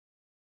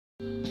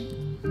So,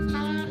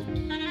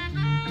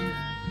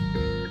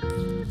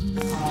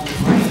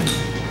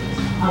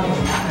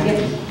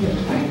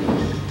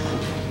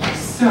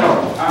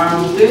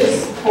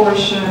 this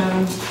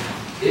portion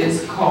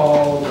is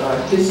called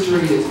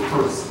History is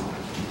Personal.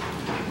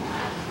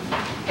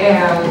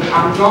 And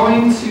I'm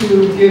going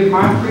to give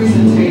my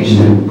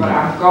presentation, but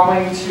I'm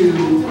going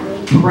to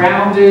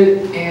ground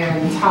it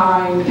in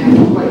time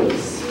and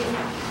place.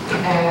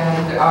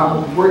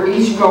 And we're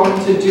each going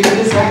to do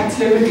this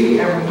activity,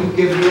 and when you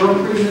give your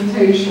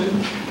presentation,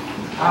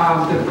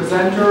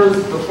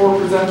 the four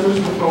presenters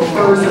will go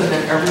first, and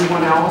then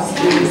everyone else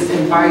is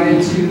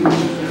invited to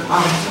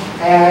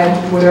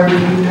add whatever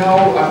you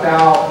know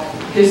about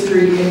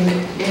history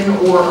in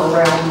or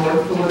around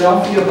North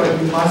Philadelphia, but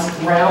you must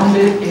ground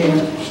it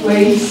in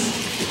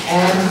place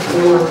and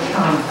or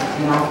time.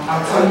 And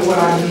I'll tell you what I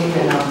mean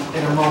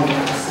in a moment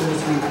as soon as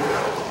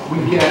we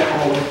get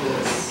all of this.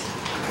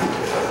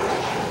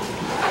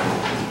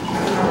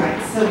 All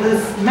right, so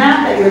this map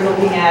that you're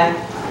looking at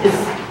is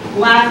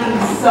lacking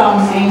some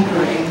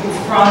anchoring. It's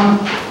from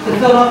the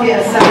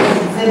Philadelphia Assembly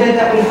exhibit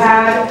that we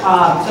had.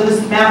 So this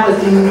map was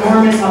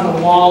enormous on the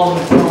wall of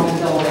the Philman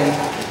building.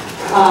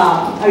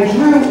 I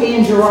drew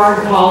in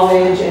Girard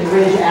College and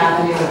Ridge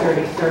Avenue and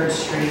 33rd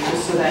Street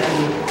just so that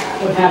you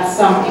would have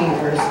some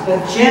anchors.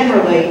 But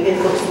generally, it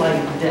looks like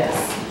this.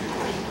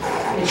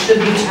 It should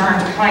be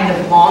turned kind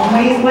of long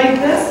ways like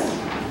this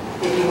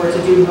if you were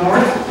to do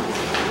north.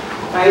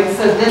 Right,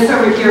 so this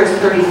over here is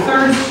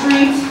 33rd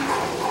Street.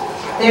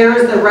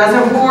 There's the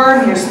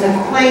reservoir near Smith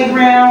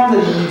Playground,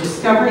 the new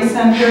Discovery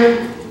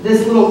Center.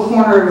 This little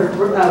corner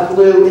of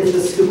blue is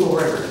the Schuylkill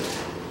River.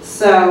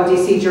 So do you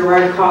see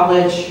Girard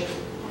College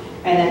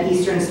and then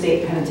Eastern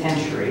State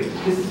Penitentiary?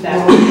 This is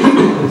that one.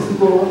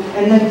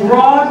 And then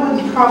Broad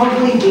would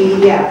probably be,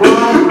 yeah,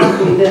 Broad would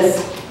probably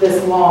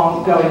this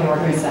long going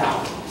north and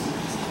south.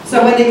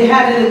 So when they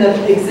had it in the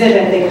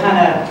exhibit, they kind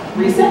of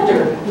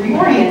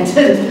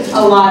reoriented a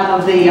lot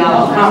of the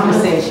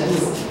conversations.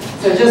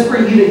 So just for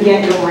you to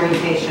get your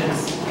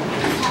orientations,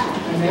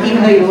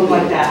 even though you look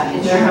like that,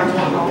 it's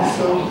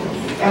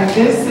and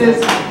this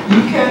is,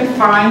 you can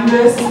find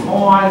this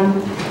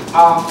on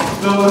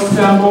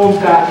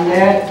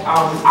philassemble.net.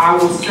 I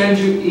will send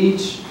you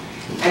each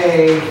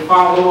a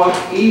follow-up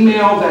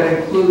email that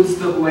includes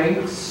the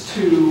links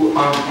to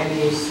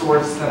any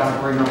source that I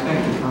bring up.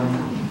 Thank you, Connie.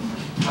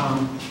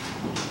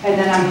 And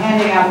then I'm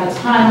handing out the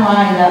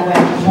timeline that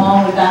went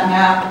along with that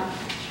map.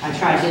 I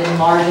tried to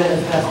enlarge it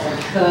as best I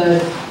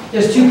could.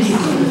 There's two pieces of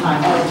the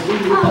timeline.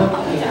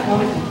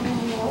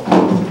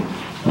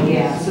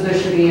 Yeah, so there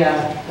should be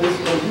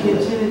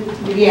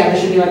there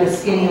should be like a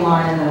skinny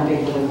line and then a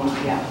big blue one.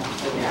 Yeah.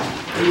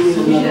 You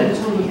should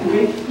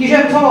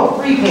have a total of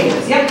 3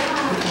 pages. Yep.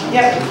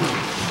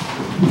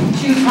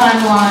 2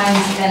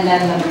 timelines and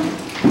then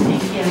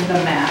the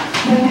map.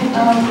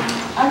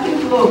 I get a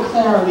little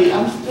clarity.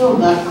 I'm still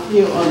not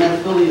clear on that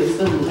Philly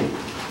Assembly.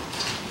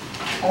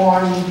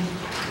 On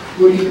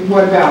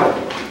what about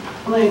it?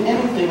 Explain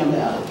anything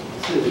about it.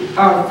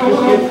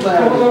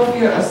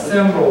 Philadelphia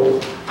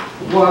Assembled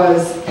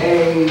was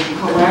a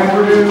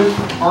collaborative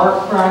art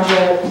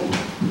project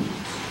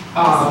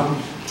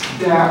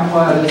that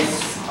was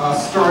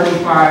started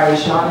by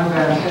Jana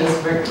Van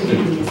Hesvik,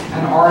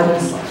 an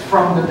artist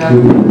from the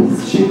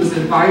Netherlands. She was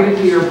invited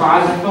here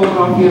by the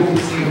Philadelphia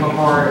Museum of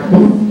Art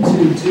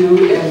to do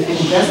an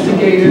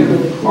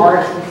investigative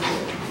art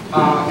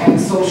and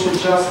social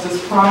justice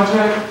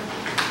project.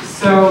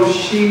 So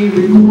she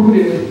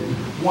recruited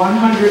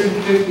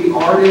 150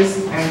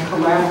 artists and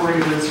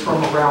collaborators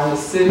from around the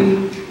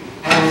city,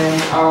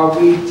 and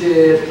we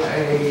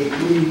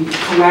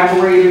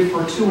collaborated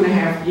for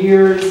 2.5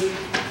 years,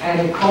 and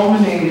it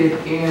culminated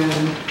in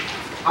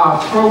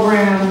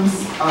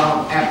programs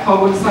at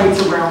public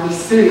sites around the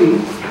city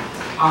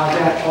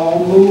that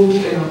all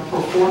moved in a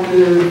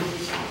performative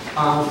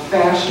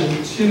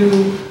fashion to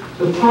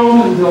the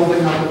Perlman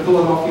building of the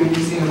Philadelphia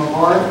Museum of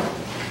Art.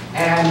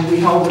 And we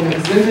held an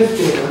exhibit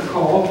there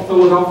called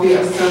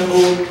Philadelphia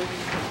Assembled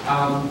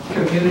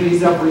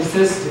Communities of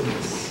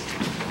Resistance.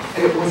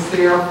 It was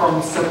there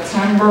from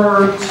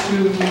September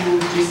to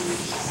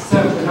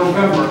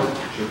November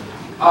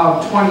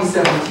of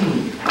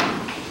 2017.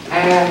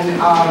 And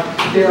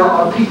there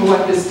are people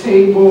at this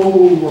table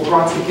who were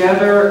brought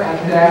together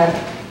at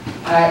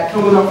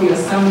Philadelphia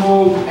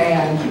Assembled,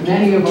 and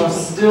many of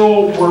us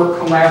still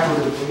work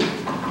collaboratively.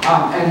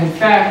 And in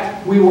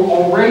fact, we were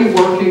already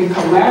working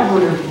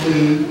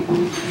collaboratively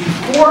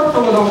before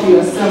Philadelphia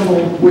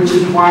Assembled, which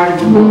is why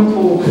we were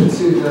pulled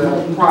into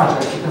the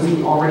project, because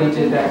we already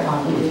did that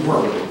kind of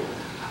work.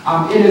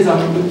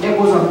 It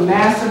was a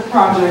massive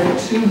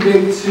project, too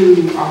big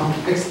to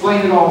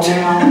explain it all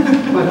now,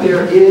 but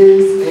there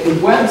is a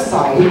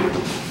website,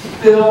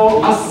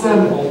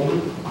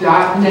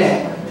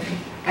 philassembled.net,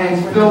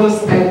 and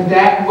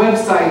that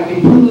website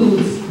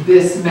includes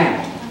this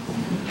map.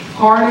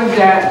 Part of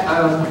that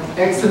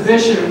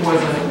exhibition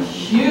was a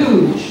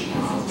huge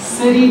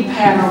city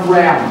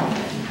panorama.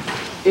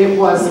 It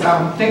was,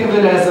 think of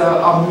it as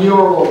a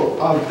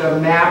mural of the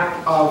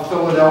map of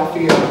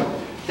Philadelphia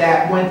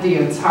that went the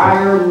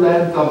entire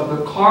length of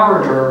the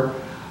corridor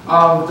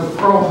of the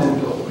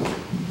Perlman building.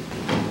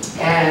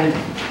 And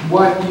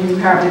what you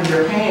have in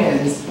your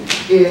hands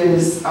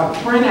is a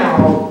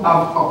printout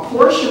of a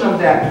portion of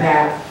that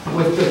map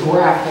with the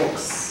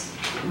graphics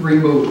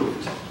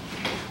removed.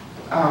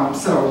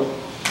 So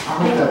I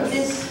hope that's...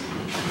 This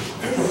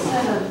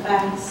set of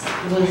facts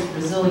was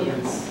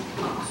resilience.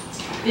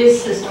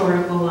 This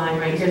historical line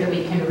right here that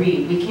we can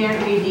read. We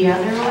can't read the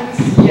other ones.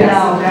 Yes,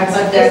 No, that's-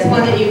 but this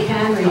one that you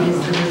can read is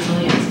the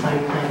resilience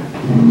timeline.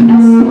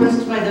 As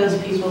sourced by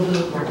those people who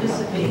have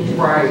participated.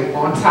 Right,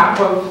 on top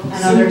of...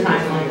 And other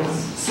timelines.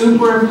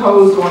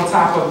 Superimposed on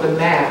top of the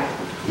map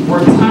were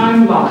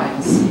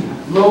timelines,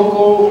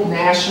 local,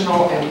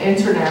 national, and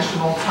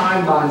international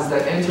timelines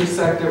that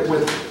intersected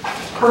with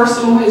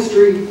personal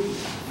history,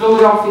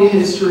 Philadelphia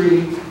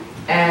history,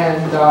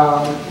 and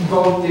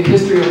both the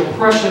history of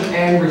oppression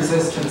and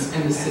resistance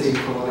in the city of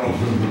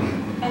Philadelphia.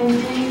 And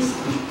these,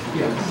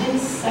 Yes.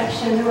 this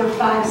section, there were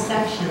 5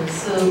 sections.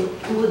 So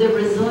with the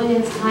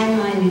resilience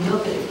timeline, you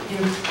look at it,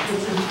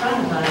 it's in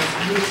front of us.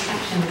 Which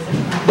section is in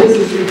front of us? This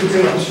is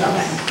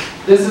Reconstructions.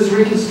 This is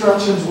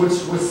Reconstructions, which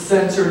was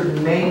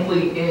centered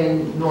mainly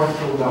in North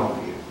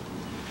Philadelphia.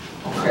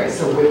 Okay,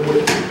 so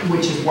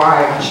which is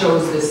why I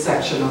chose this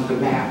section of the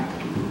map.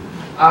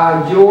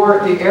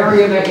 The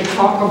area that you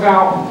talk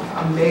about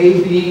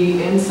may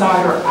be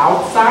inside or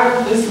outside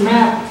of this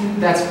map.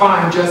 That's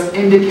fine, just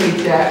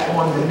indicate that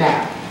on the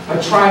map.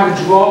 But try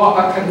to draw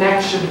a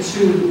connection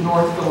to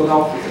North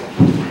Philadelphia.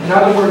 In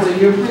other words, in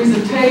your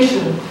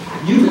presentation,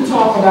 you can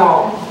talk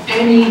about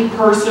any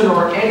person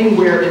or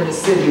anywhere in the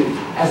city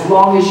as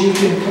long as you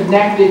can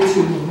connect it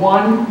to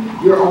one,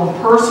 your own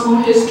personal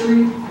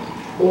history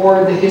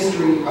or the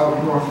history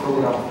of North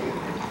Philadelphia.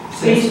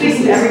 So you speak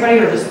to everybody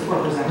or just the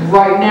representative?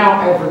 Right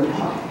now,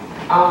 everyone.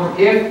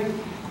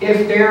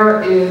 If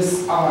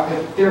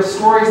there are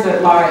stories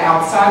that lie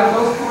outside of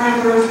those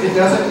parameters, it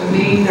doesn't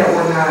mean that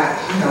we're not,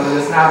 that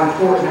it's not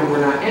important and we're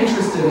not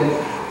interested in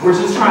it. We're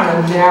just trying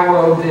to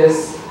narrow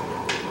this.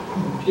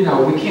 We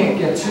can't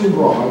get too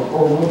broad,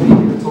 or we'll be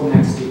here until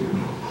next year.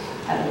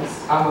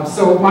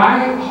 So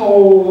my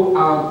whole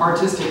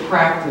artistic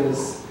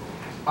practice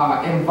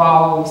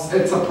involves,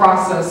 it's a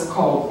process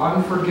called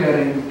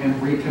unforgetting and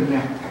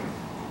reconnecting.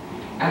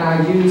 And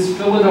I use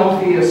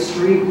Philadelphia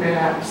street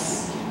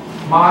maps,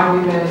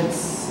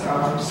 monuments,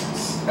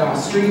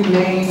 street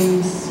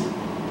names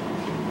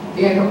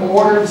in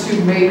order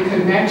to make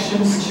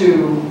connections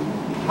to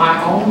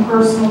my own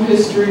personal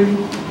history,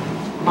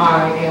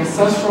 my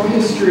ancestral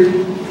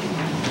history,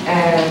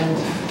 and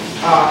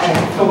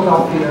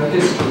Philadelphia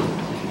history.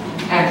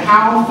 And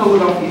how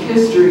Philadelphia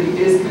history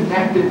is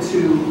connected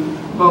to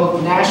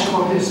both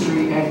national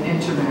history and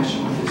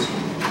international history.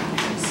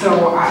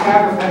 So I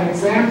have an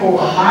example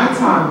of my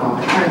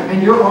timeline,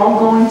 and you're all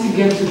going to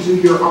get to do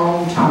your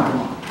own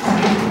timeline.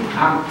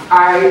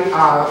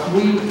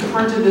 We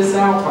printed this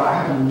out, but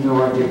I have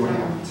no idea what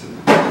happened to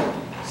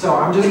it. So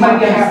I'm just going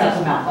to That's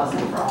a mouth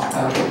lesson for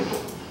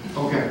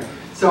all. Okay.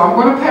 So I'm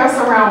going to pass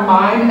around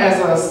mine as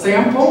a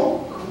sample,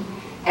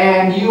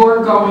 and you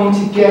are going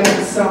to get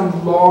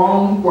some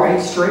long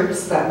white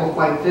strips that look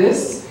like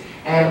this,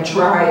 and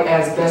try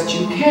as best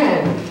you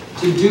can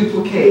to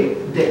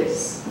duplicate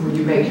this when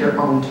you make your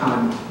own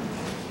timeline.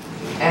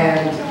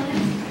 And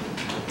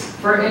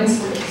for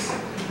instance,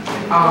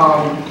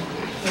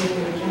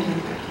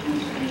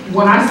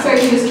 when I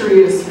say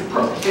history is,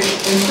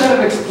 instead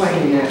of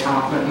explaining it,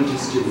 let me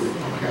just do it,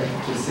 okay,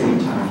 to save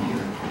time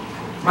here.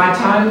 My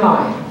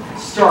timeline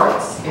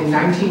starts in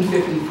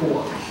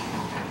 1954.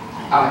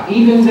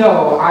 Even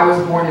though I was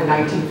born in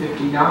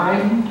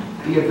 1959,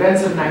 the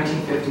events of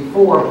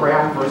 1954,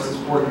 Brown versus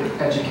Board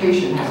of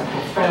Education, had a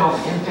profound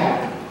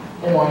impact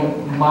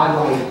on my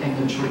life and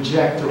the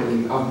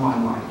trajectory of my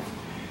life.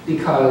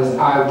 Because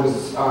I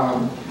ended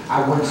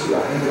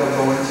up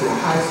going to a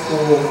high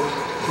school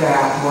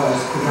that was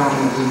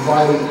predominantly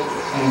white,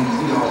 and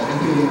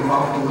being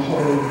involved in the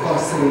whole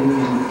busing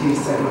and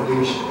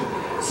desegregation.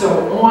 So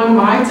on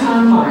my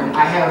timeline,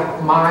 I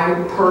have my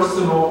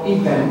personal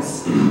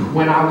events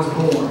when I was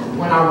born,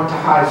 when I went to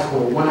high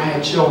school, when I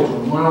had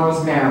children, when I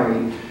was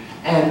married.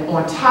 And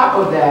on top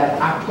of that,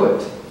 I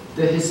put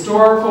the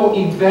historical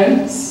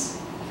events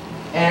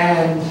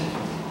and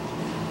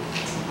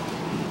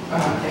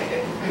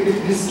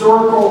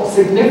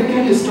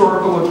significant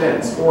historical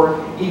events, or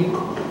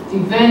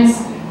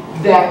events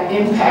that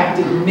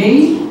impacted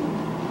me,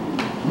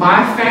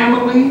 my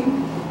family,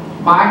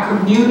 my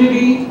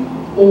community,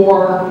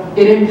 or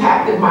it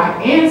impacted my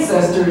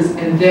ancestors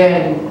and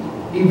then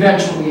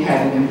eventually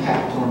had an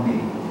impact on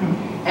me.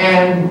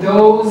 And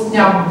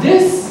now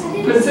this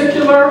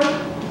particular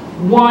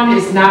one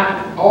is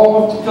not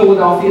all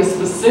Philadelphia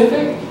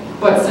specific,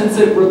 but since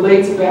it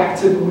relates back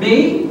to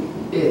me,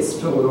 it's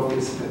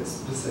Philadelphia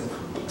specific.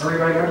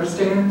 Everybody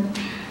understand?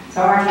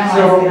 So our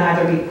timeline can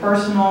either be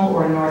personal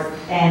or North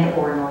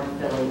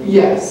Philly.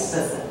 Yes.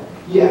 Specific.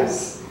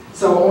 Yes.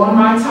 So on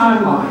my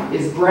timeline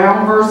is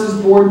Brown versus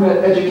Board of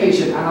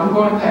Education, and I'm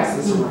going to pass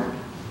this around.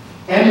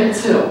 Emmett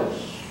Till,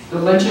 the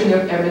lynching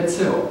of Emmett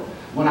Till.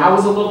 When I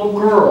was a little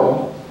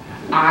girl,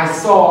 I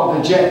saw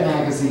the Jet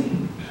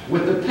magazine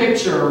with the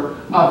picture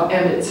of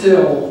Emmett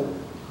Till,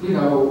 you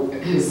know,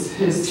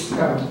 his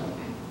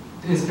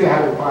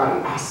battered body.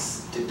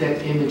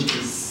 That image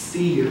is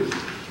seared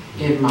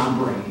in my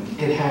brain.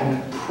 It had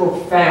a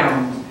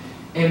profound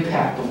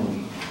impact on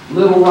me.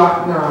 Little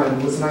Rock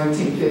 9 was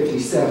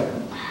 1957.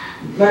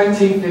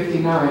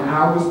 1959,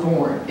 I was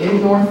born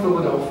in North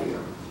Philadelphia.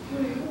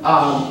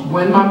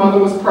 When my mother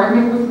was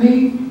pregnant with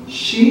me,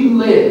 she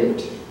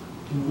lived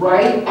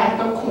right at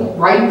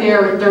right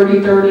there at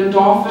 33rd and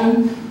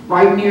Dolphin,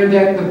 right near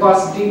the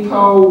bus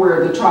depot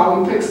where the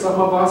trolley picks some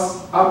of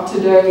us up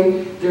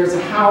today. There's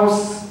a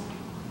house.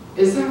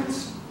 Is that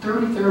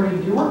 33rd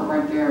and York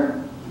right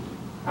there?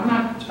 I'm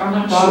not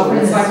sure.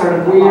 It's like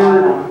a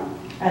weird.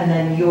 And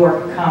then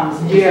York comes.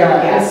 And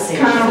Yeah, it's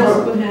kind of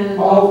Susquehanna,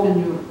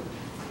 Dolphin, York.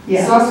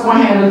 Yeah.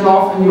 Susquehanna,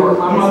 Dolphin, York.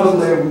 My mother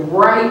lived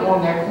right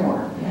on that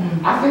corner.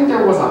 I think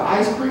there was an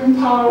ice cream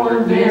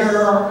parlor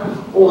there,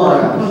 or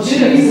a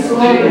cheese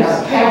steak,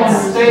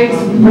 Pat Steaks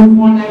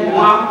on that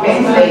block.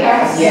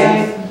 Pat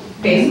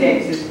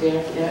Steaks is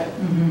there, yeah.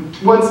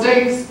 What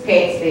steaks?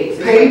 Pat Steaks.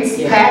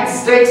 Pat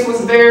Steaks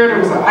was there. There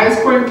was an ice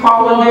cream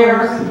parlor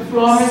there.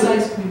 Florence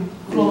ice cream.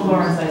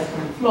 Florence ice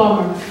cream.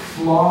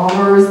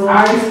 Florence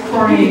ice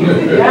cream,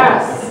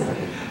 yes.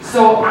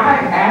 So I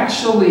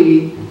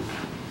actually,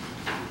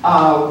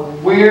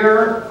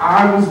 where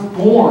I was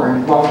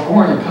born, well, I was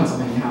born in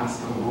Pennsylvania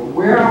Hospital, but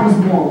where I was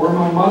born, where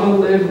my mother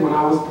lived when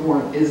I was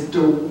born, is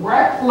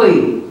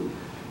directly,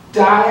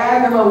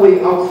 diagonally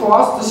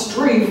across the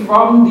street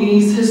from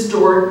these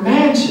historic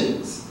mansions.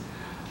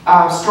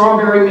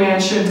 Strawberry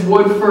Mansion,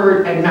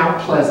 Woodford, and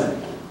Mount Pleasant.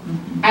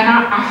 And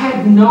I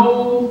had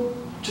no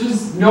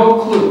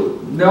clue,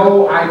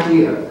 no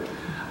idea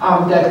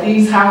that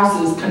these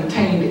houses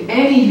contained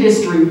any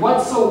history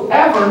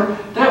whatsoever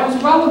that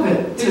was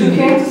relevant to me. Did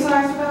you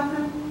fantasize about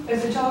them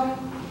as a child?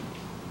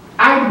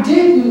 I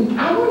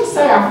wouldn't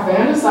say I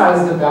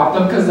fantasized about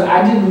them because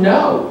I didn't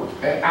know.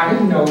 I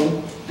didn't know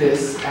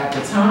this at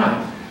the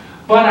time.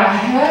 But I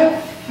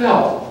have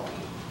felt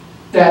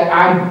that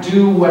I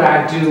do what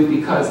I do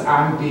because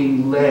I'm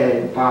being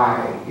led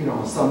by, you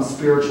know, some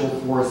spiritual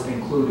force,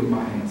 including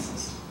my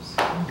ancestors.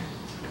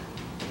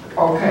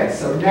 Okay,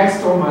 so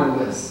next on my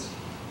list,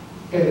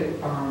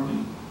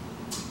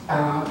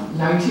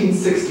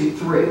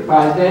 1963.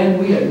 By then,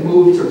 we had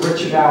moved to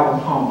Richard Allen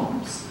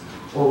Homes,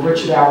 or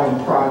Richard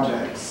Allen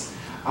Projects.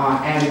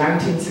 And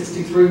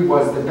 1963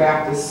 was the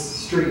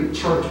Baptist Street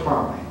church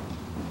bombing.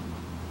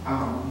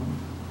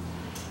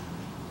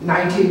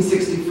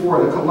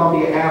 1964, the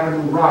Columbia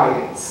Avenue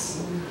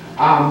riots.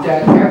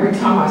 That every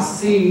time I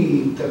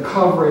see the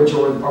coverage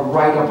or a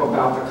write-up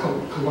about the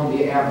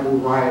Columbia Avenue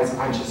riots,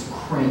 I just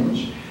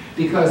cringe.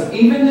 Because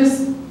even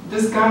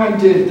this guy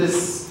did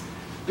this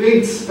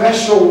big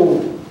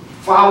special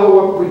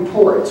follow-up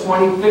report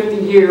 20,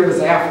 50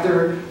 years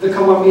after the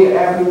Columbia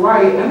Avenue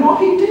riot, and all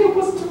he did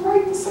was to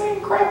write the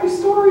same crappy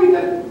story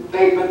that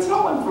they've been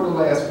telling for the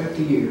last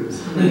 50 years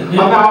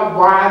about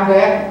why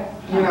that,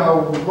 you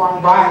know, why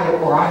riot,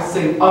 or I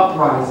say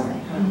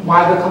uprising,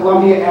 why the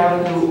Columbia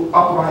Avenue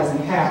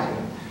uprising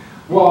happened.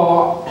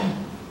 Well,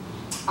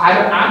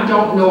 I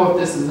don't know if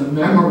this is a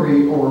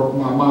memory or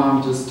my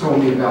mom just told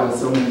me about it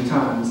so many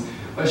times,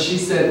 but she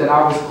said that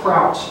I was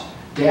crouched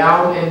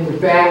down in the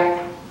back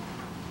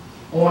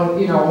on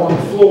the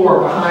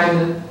floor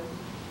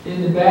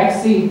in the back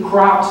seat,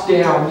 crouched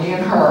down, me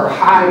and her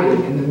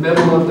hiding in the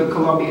middle of the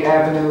Columbia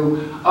Avenue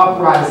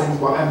uprising,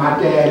 and my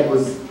dad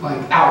was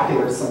like out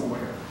there somewhere.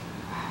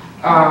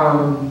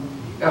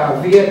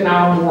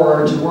 Vietnam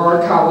War,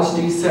 Girard College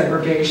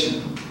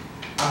desegregation.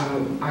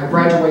 I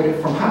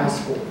graduated from high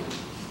school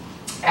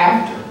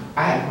after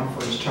I had my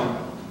first child.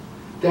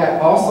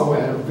 That also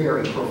had a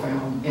very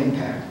profound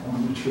impact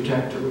on the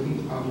trajectory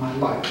of my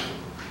life.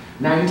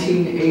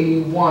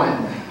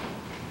 1981,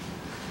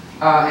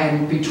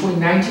 and between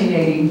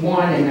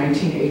 1981 and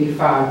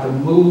 1985,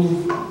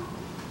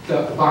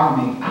 the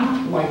bombing, I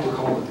don't like to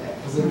call it that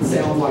because it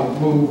sounds like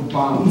MOVE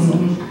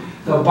bombing.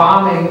 The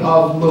bombing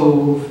of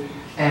MOVE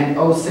and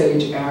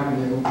Osage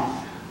Avenue,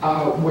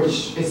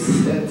 which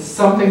is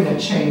something that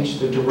changed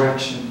the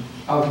direction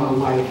of my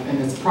life,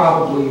 and it's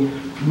probably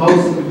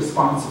mostly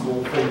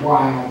responsible for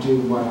why I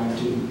do what I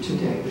do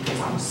today, because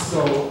I'm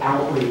so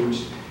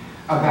outraged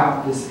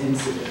about this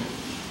incident.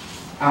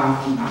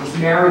 I was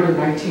married in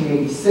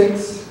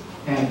 1986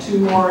 and 2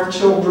 more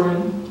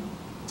children.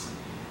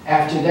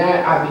 After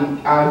that,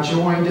 I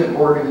joined an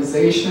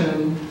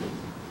organization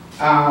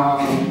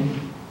and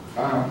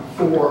I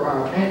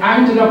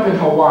ended up in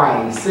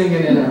Hawaii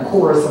singing in a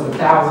chorus of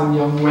 1,000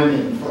 young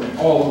women from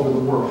all over the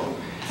world.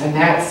 And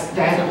that's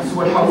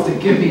what helped to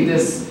give me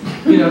this,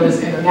 this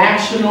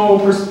international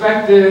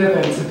perspective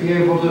and to be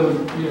able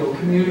to,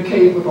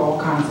 communicate with all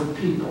kinds of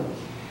people.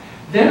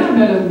 Then I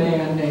met a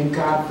man named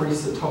Godfrey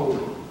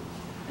Sithole.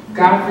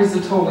 Godfrey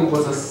Sithole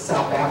was a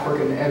South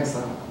African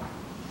exile.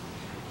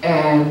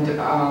 And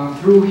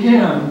through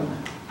him,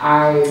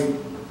 I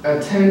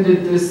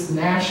attended this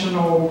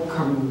national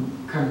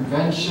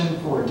convention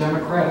for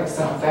democratic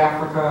South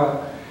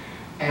Africa.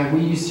 And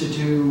we used to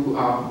do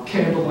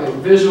candlelight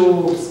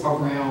visuals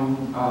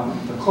around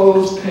the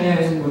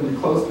clothespin, when the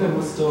clothespin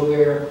was still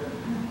there.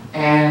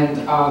 And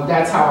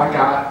that's how I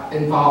got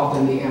involved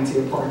in the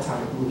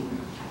anti-apartheid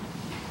movement.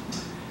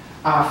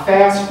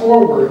 Fast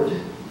forward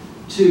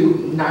to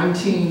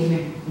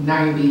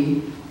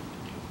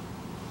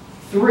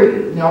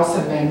 1993,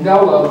 Nelson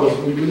Mandela was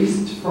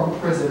released from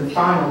prison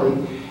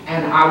finally,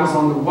 and I was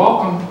on the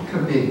welcome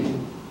committee,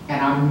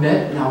 and I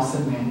met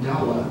Nelson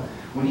Mandela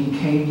when he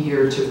came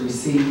here to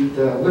receive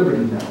the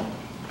Liberty Medal.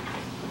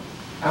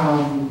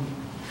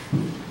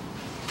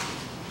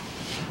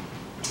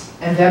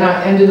 And then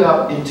I ended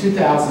up in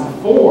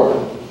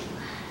 2004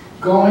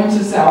 going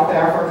to South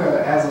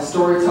Africa as a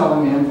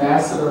storytelling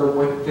ambassador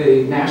with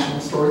the National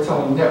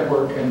Storytelling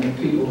Network and the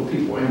People to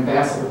People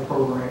Ambassador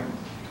Program.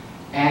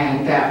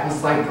 And that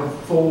was like a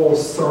full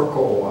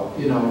circle,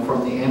 you know,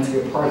 from the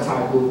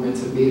anti-apartheid movement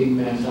to meeting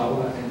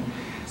Mandela. And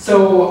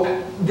so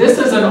this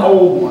is an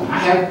old one. I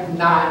have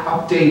not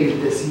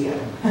updated this yet.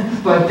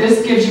 But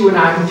this gives you an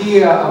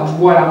idea of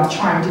what I'm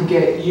trying to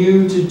get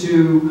you to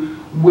do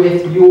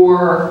with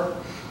your,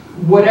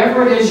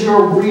 whatever it is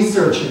you're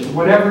researching,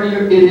 whatever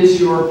it is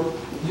you're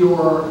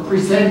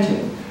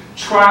presenting.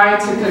 Try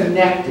to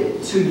connect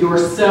it to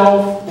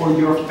yourself or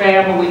your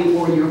family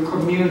or your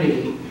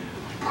community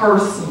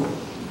personally.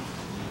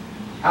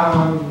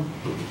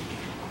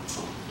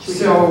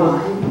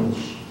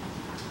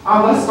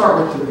 Let's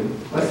start with 3.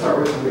 Let's start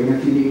with 3.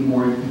 If you need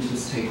more, you can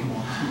just take more.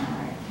 All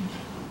right.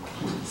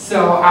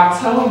 So I'll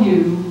tell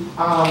you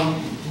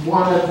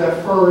one of the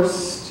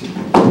first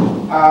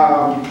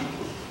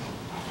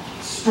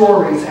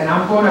stories, and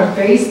I'm going to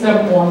base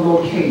them on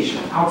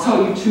location. I'll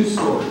tell you 2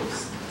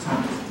 stories.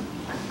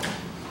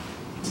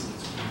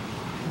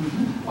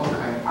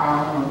 Okay.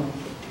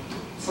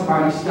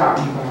 Somebody stop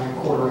me by a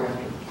 1/4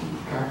 after.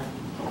 Okay.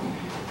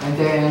 And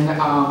then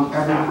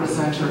every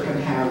presenter can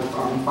have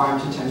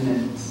 5 to 10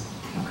 minutes.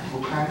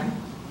 Okay?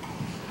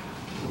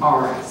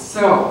 All right,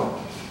 so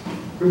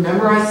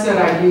remember I said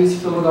I use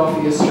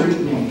Philadelphia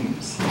street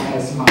names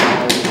as my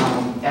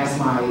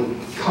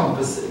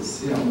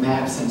compasses, you know,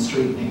 maps and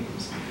street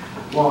names.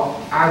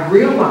 Well, I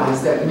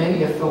realized that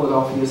many of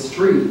Philadelphia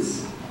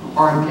streets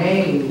are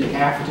named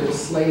after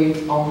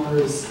slave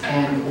owners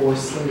and or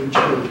slave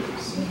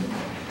traders.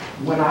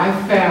 When I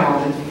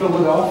found in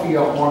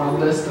Philadelphia on a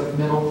list of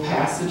Middle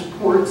Passage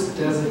ports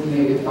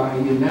designated by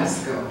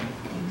UNESCO,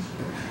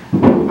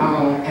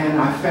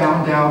 and I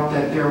found out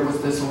that there was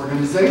this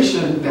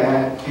organization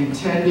that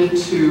intended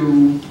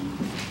to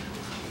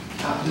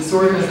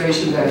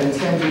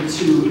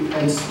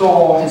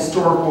install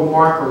historical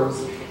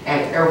markers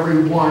at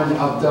every one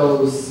of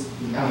those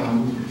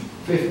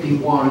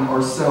 51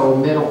 or so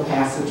Middle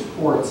Passage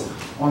ports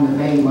on the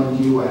mainland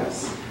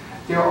U.S.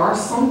 There are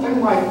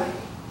something like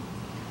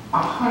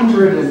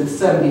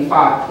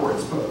 175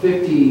 ports, but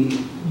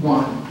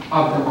 51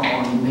 of them are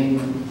on the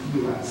mainland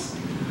U.S.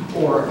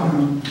 Or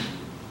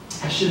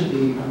I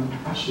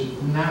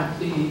should not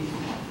be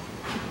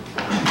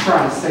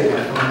trying to say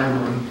that from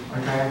memory,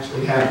 like I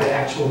actually have the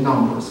actual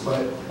numbers,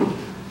 but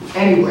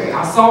anyway,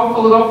 I saw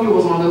Philadelphia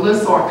was on the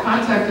list, so I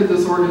contacted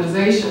this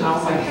organization. I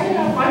was like, hey,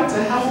 I'd like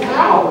to help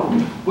out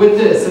with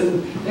this,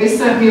 and they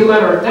sent me a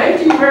letter.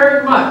 Thank you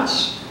very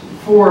much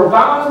for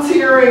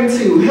volunteering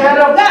to head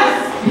up this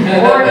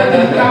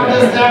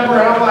effort.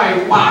 And I'm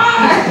like, why?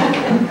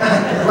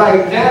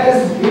 Like that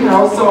is, you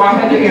know, so I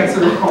had to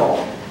answer the call.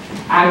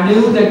 I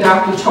knew that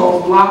Dr.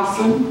 Charles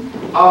Blockson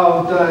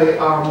of the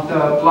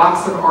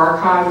Blockson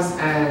Archives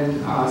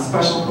and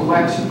Special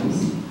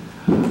Collections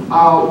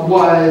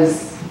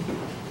was,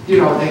 you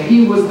know, that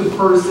he was the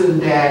person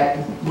that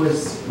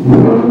was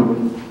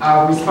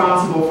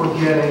responsible for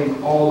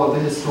getting all of the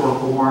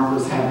historical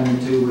markers having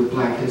to do with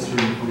Black history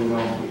in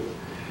Philadelphia.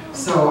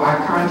 So I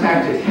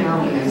contacted him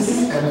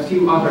and a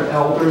few other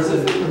elders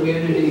in the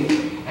community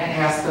and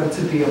asked them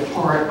to be a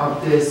part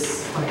of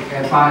this like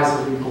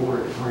advisory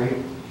board, right?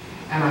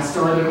 And I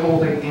started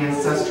holding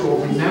Ancestral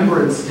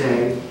Remembrance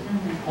Day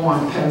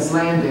on Penn's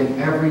Landing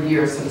every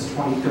year since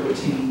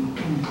 2013.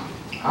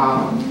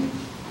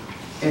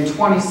 In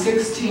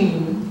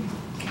 2016,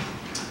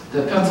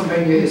 the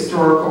Pennsylvania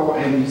Historical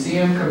and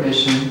Museum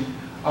Commission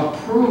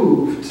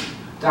approved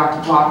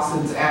Dr.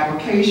 Blockson's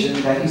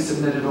application that he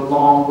submitted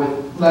along with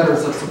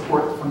letters of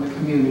support from the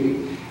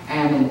community,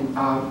 and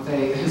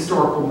the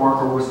historical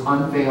marker was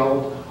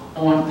unveiled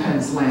on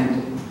Penn's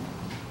Landing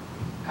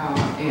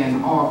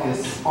in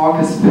August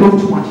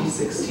 5th,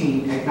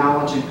 2016,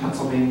 acknowledging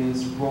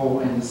Pennsylvania's role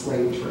in the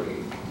slave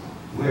trade.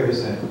 Where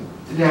is that?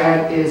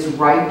 That is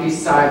right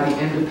beside the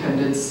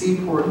Independence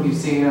Seaport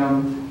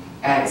Museum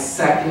at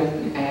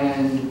 2nd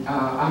and,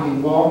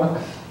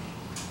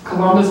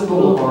 Columbus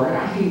Boulevard.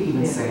 I hate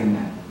even saying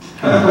that.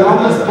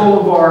 Columbus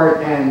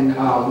Boulevard and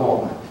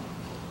Walnut.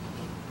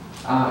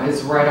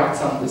 It's right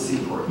outside the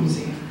Seaport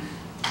Museum.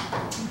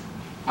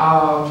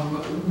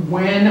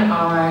 When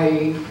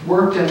I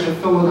worked at the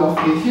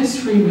Philadelphia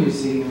History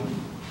Museum,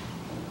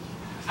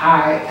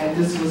 and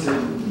this was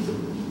in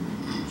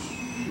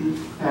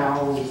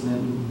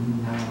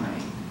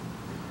 2009,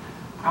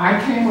 I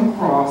came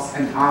across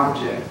an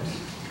object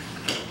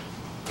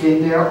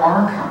in their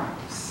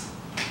archives.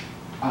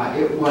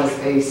 It was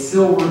a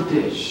silver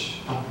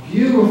dish, a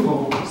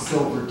beautiful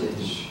silver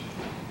dish.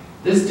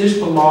 This dish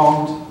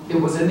it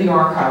was in the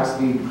archives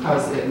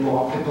because it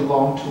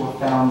belonged to a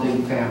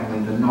founding family,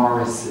 the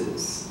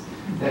Norrises,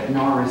 that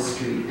Norris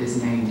Street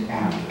is named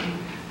after.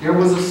 There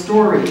was a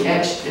story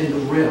etched in the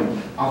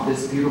rim of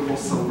this beautiful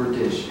silver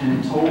dish, and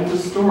it told the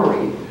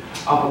story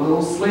of a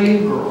little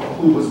slave girl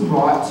who was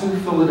brought to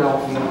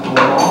Philadelphia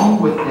along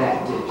with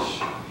that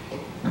dish.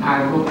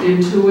 I looked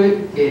into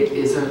it. It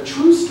is a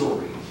true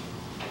story.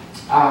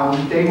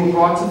 They were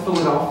brought to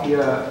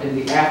Philadelphia in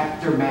the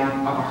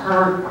aftermath of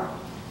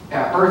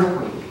an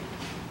earthquake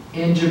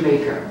in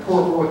Jamaica,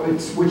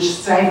 which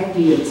sank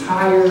the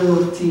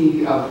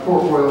entirety of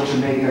Port Royal,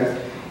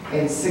 Jamaica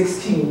in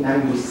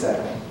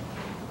 1697.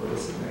 What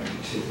is it,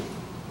 92?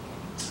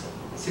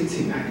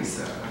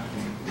 1697, I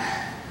think.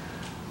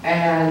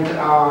 And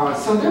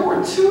so there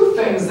were two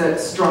things that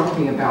struck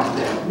me about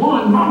that.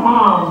 One, my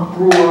mom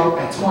grew up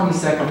at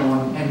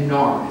 22nd and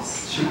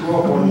Norris. She grew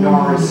up on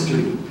Norris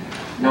Street.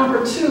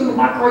 Number two,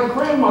 my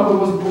great-grandmother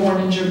was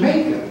born in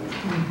Jamaica.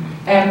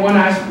 And when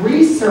I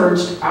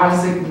researched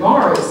Isaac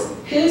Norris,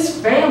 his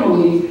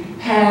family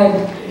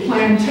had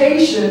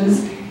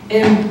plantations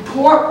in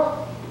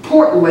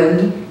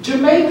Portland,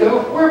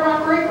 Jamaica, where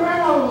my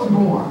great-grandmother was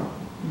born.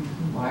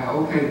 Like,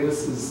 okay,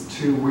 this is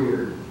too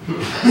weird.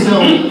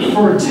 So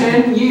for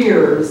 10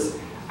 years,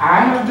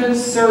 I have been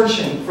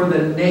searching for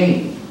the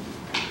name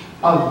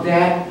of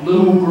that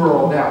little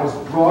girl that was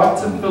brought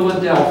to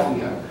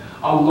Philadelphia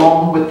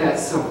along with that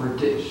silver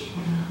dish.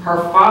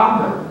 Her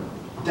father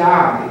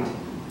died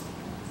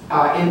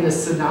in the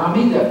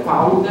tsunami that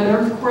followed that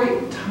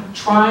earthquake,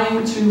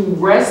 trying to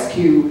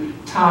rescue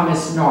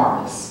Thomas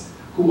Norris,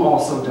 who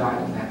also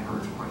died in that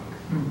earthquake.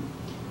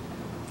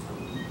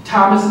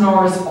 Thomas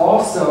Norris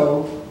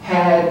also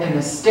had an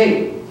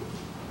estate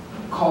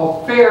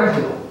called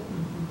Fairhill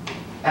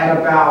at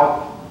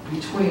about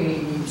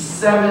between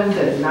 7th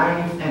and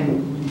 9th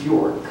and New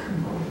York.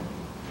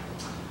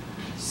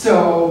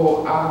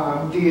 So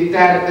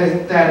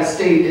that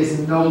estate is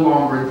no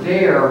longer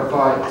there,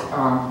 but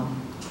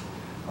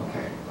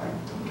okay, I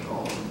don't get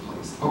all over the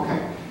place. Okay,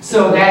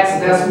 so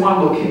that's one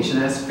location.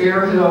 That's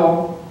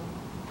Fairhill.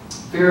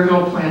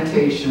 Fairhill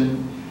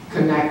Plantation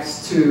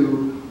connects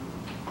to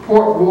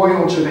Port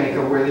Royal,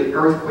 Jamaica, where the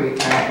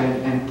earthquake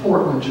happened, and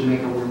Portland,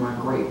 Jamaica, where my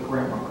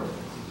great-grandmother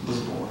was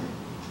born.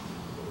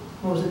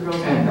 What was the girl's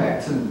name? And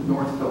back to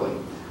North Philly.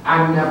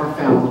 I never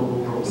found the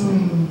little girl's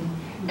name.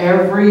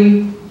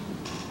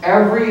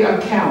 Every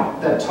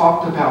account that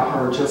talked about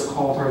her just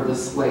called her the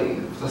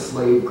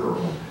slave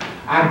girl.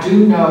 I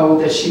do know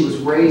that she was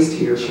raised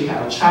here. She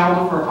had a child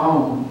of her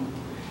own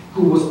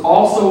who was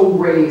also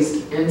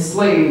raised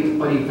enslaved,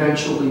 but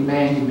eventually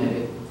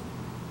manumitted.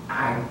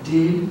 I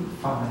did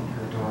find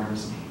her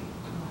daughter's name.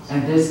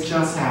 And this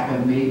just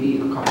happened maybe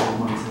a couple of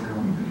months ago.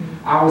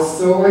 I was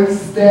so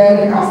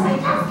ecstatic. I was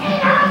like,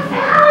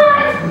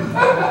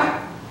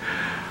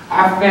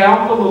 I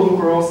found the little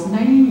girl's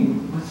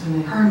name. What's her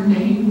name? Her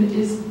name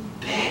is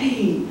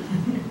Betty.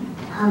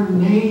 Her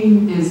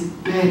name is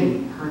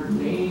Betty. Her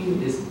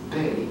name is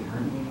Betty. Her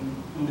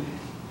name is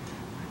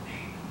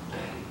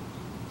Betty.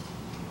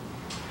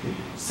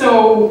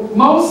 So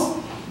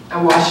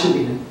I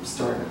shouldn't even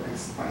start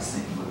by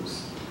saying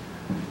loose.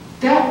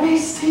 That may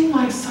seem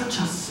like such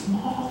a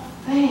small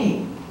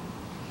thing,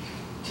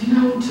 you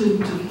know,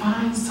 to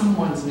find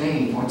someone's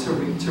name or to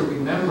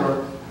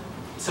remember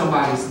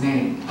somebody's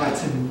name. But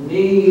to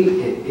me,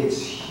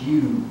 it's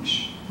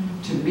huge.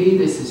 To me,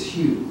 this is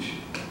huge.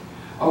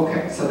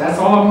 Okay, so that's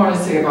all I'm going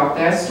to say about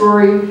that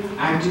story.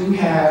 I do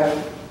have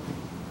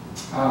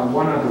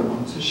one other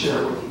one to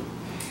share with you.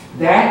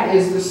 That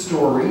is the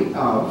story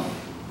of,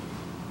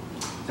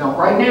 now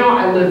right now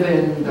I live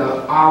in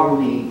the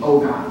Albany,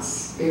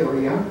 Ogontz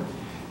area,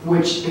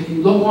 which if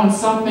you look on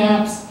some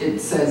maps, it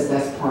says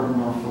that's part of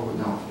North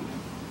Philadelphia.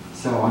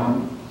 So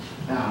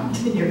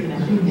You're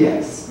connected.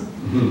 yes.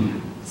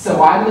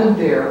 So I live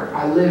there.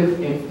 I live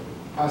in,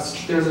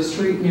 there's a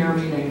street near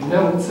me named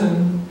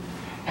Middleton,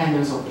 and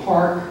there's a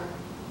park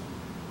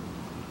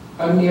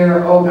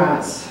near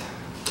Ogontz,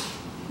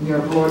 near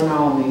Broad and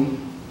Albany,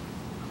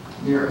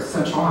 near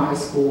Central High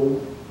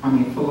School,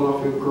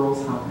 Philadelphia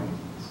Girls High,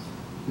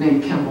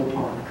 named Kimball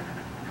Park.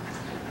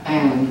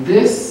 And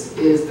this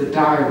is the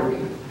diary.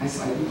 It's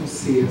like, you can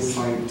see it's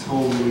like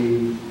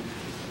totally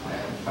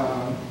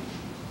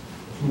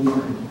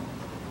worn.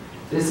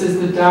 This is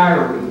the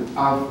diary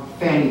of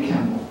Fanny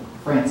Kimball,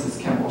 Frances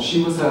Kimball.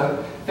 She was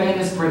a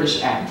famous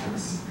British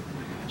actress.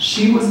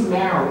 She was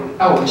married,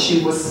 and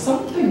she was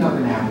something of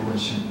an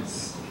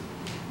abolitionist.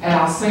 And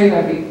I'll say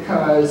that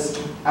because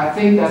I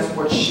think that's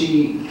what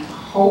she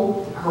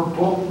hoped her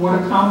book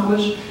would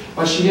accomplish,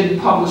 but she didn't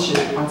publish it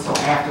until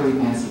after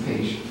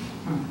emancipation.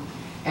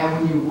 And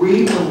when you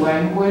read the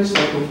language,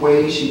 like the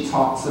way she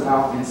talks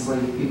about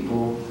enslaved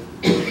people,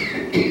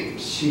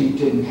 she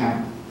didn't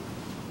have,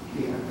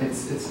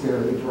 it's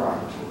very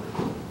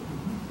derogatory.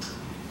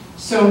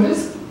 So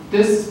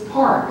this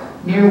park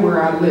near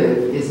where I live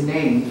is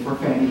named for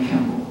Fanny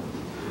Kimball.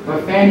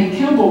 But Fanny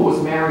Kimball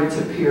was married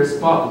to Pierce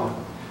Butler.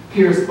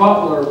 Pierce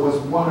Butler was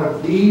one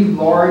of the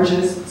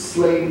largest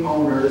slave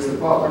owners, the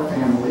Butler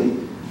family,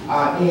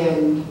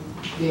 in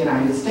the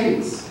United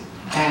States.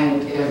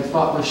 And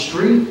Butler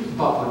Street,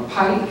 Butler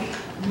Pike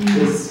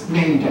is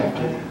named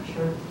after him.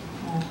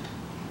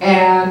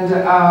 And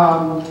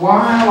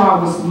while I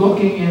was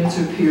looking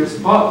into Pierce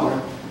Butler,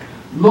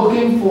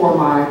 looking for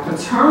my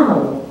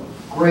paternal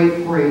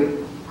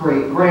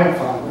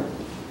great-great-great-grandfather,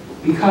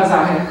 because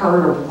I had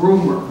heard a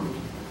rumor,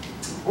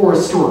 or a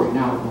story,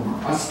 not a rumor,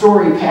 a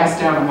story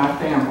passed down in my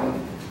family,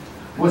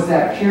 was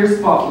that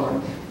Pierce Butler,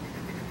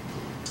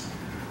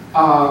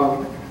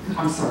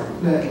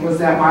 was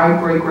that my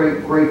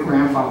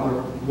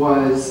great-great-great-grandfather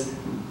was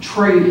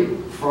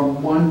traded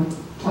from one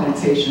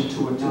plantation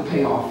to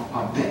pay off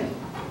a bet.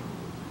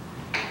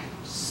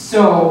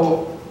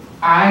 So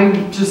I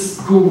just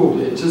Googled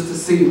it just to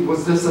see,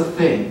 was this a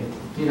thing?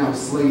 You know,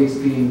 slaves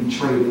being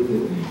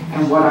traded.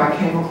 And what I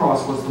came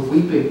across was the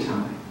Weeping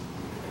Time.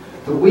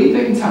 The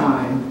Weeping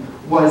Time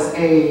was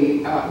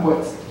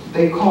what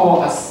they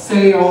call a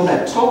sale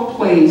that took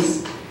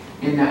place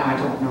in, I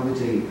don't know the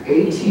date,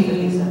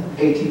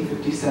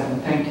 1857,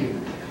 thank you.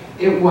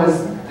 It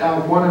was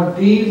one of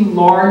the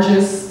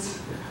largest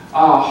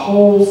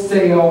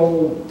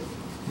wholesale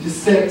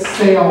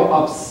sale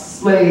of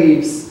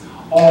slaves,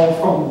 all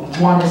from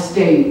one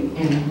estate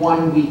in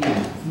one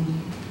weekend.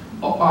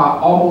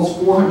 Almost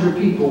 400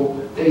 people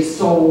they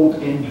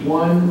sold in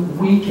one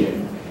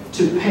weekend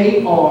to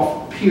pay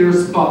off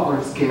Pierce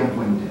Butler's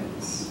gambling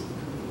debts.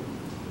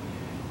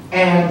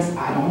 And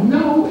I don't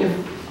know if,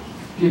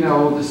 you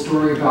know, the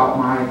story about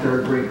my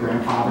third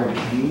great-grandfather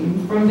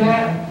came from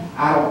that.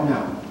 I don't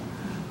know.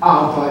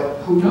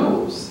 But who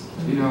knows?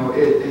 You know,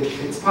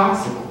 it's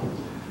possible.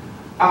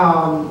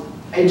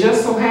 It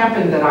just so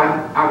happened that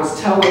I was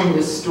telling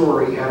this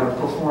story at a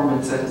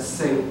performance at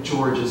St.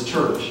 George's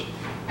Church,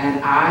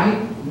 and I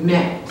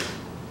met,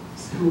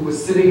 who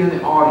was sitting in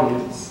the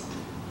audience,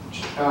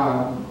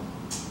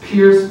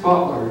 Pierce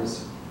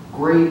Butler's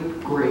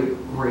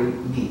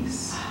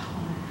great-great-great-niece.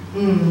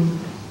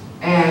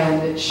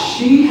 And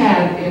she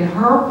had in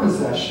her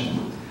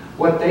possession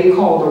what they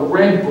called a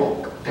red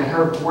book that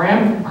her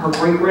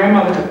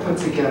great-grandmother had put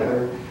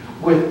together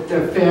with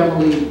the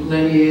family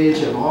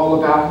lineage and all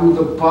about who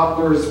the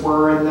Butlers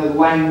were and the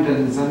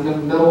Langdons and the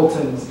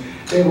Middletons.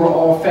 They were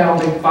all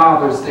founding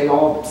fathers. They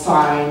all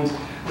signed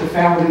the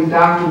founding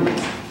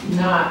documents.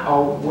 Not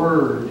a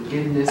word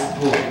in this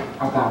book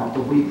about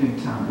the Weeping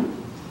Time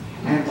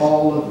and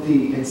all of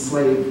the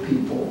enslaved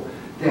people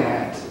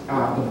that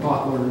the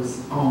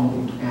Butlers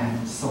owned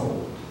and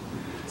sold.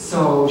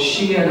 So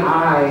she and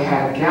I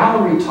had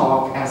gallery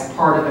talk as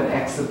part of an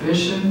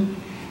exhibition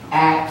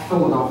at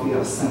Philadelphia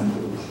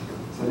Assembled.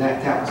 So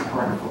that was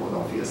part of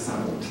Philadelphia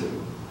Assembled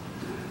too.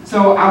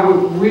 So I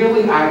would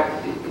really, I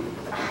don't even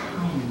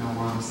know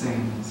why I'm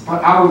saying this,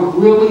 but I would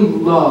really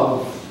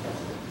love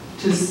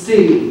to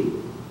see,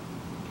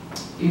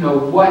 you know,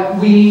 what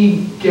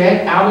we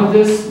get out of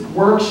this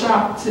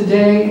workshop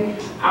today.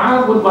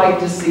 I would like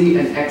to see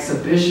an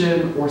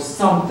exhibition or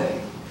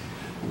something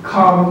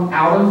come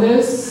out of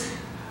this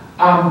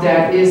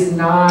that is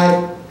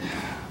not,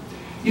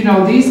 you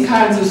know, these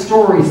kinds of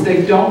stories,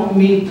 they don't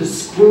meet the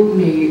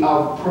scrutiny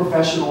of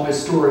professional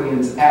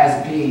historians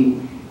as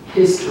being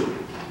history.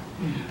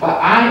 But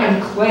I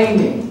am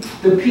claiming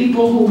the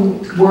people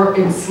who were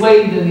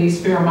enslaved in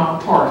these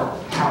Fairmount Park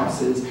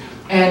houses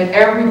and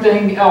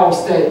everything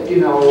else that,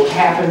 you know,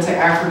 happened to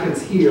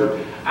Africans here,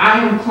 I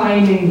am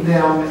claiming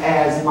them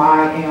as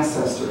my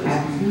ancestors.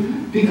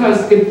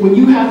 Because when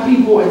you have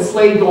people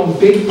enslaved on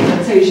big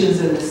plantations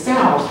in the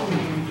South,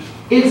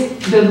 it's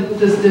the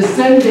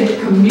descendant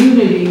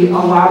community, a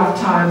lot of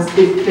times,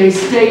 they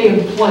stay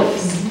in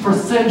place for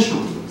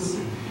centuries.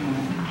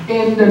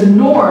 In the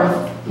North,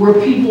 where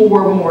people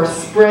were more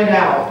spread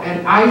out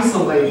and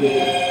isolated,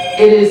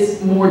 it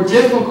is more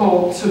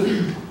difficult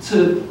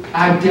to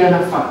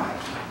identify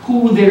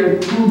who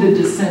the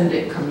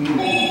descendant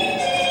community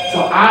is. So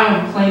I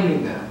am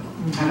claiming them,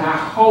 and I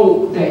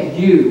hope that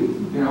you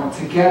know,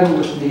 together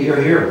with me,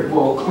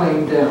 will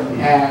claim them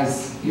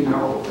as, you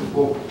know,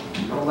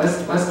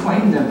 let's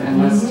claim them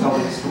and let's tell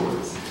their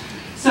stories.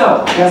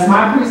 So that's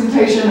my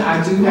presentation.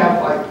 I do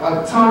have like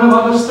a ton of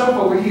other stuff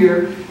over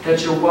here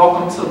that you're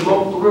welcome to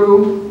look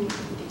through.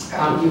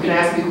 You can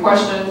ask me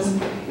questions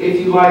if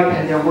you like,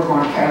 and then we're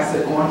going to pass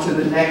it on to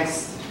the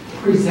next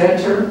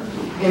presenter.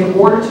 In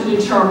order to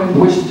determine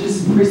which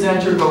this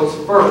presenter goes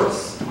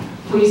first,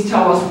 please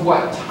tell us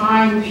what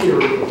time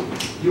period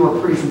your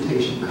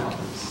presentation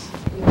covers.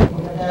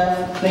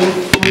 They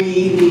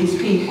free these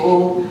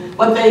people,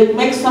 but they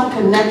make some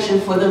connection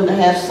for them to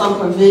have some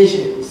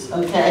provisions,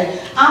 okay?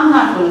 I'm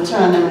not going to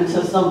turn them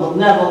into some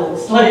benevolent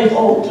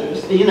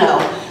slaveholders, you know,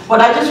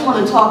 but I just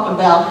want to talk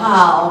about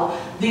how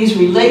these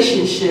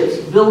relationships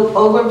built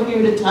over a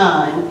period of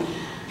time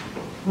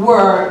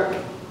were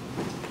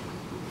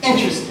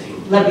interesting.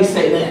 Let me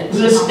say that.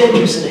 Just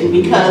interesting,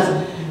 because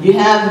You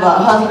have a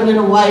husband and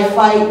a wife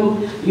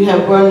fighting. You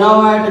have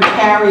Bernard, the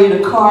carrier,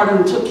 the carter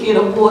who took care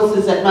of the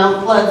horses at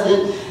Mount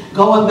Pleasant,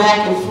 going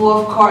back and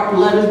forth, carting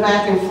letters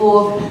back and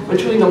forth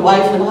between the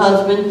wife and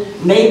husband,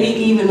 maybe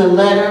even a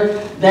letter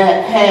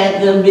that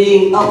had them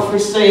being up for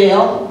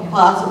sale,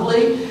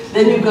 possibly.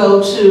 Then you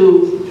go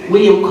to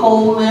William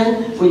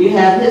Coleman, where you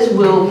have his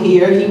will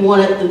here. He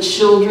wanted the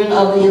children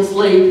of the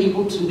enslaved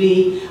people to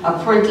be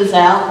apprenticed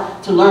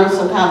out to learn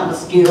some kind of a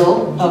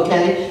skill,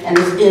 okay? And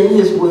it's in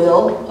his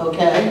will,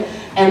 okay?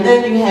 And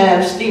then you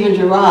have Stephen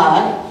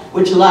Girard,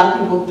 which a lot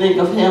of people think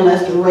of him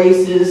as the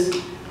racist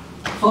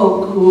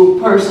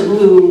person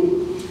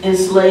who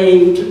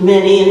enslaved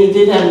many, and he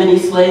did have many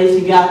slaves.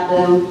 He got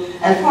them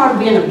as part of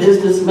being a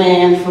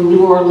businessman from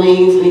New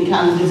Orleans, and he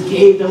kind of just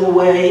gave them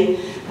away.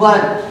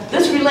 But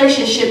this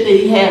relationship that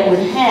he had with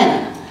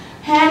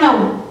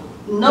Hannah,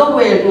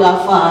 nowhere do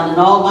I find in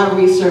all my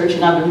research,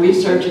 and I've been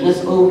researching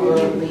this over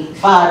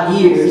 5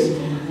 years,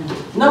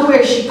 nowhere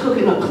is she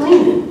cooking or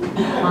cleaning.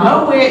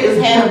 Nowhere is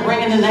Hannah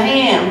bringing in the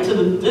ham to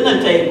the dinner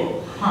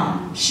table.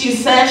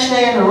 She's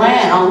sashaying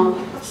around,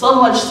 so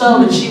much so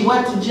that she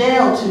went to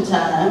jail 2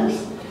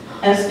 times.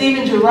 And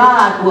Stephen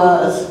Girard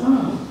was,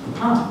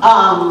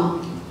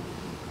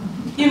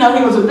 you know,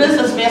 he was a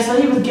businessman,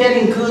 so he was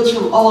getting goods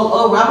from all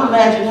over. I'm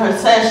imagining her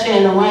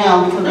sashaying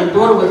around because her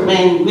daughter was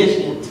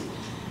manumissioned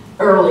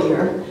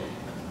earlier.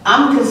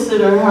 I'm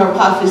considering her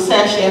possibly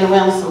sashaying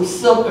around with some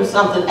silk or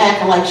something,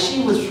 acting like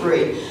she was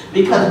free.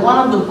 Because one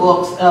of the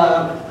books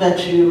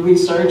that you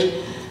research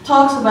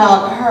talks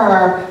about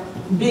her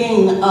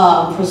being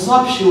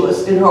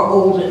presumptuous in her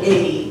older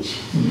age.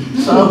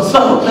 So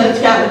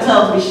that kind of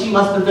tells me she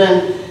must have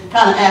been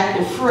kind of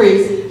acting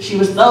free. She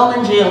was thrown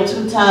in jail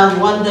 2 times,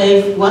 one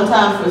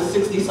time for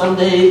 60-some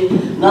days,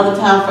 another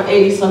time for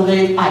 80-some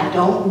days. I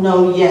don't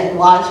know yet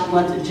why she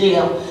went to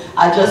jail.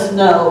 I just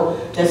know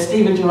that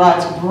Stephen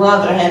Girard's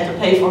brother had to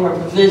pay for her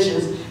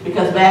provisions,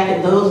 because back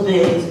in those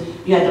days,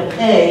 you had to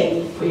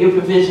pay for your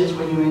provisions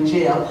when you were in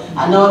jail.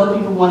 I know other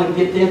people want to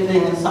get their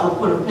thing, and so I'll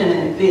put a pin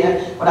in it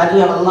there, but I do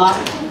have a lot.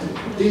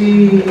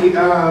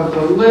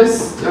 The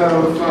list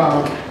of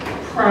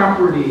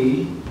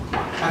property,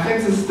 I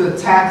think this is the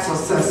tax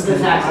assessment.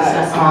 The tax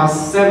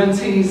assessment.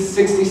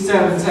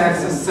 1767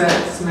 tax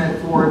assessment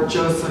for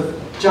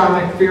John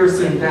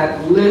McPherson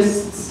that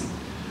lists.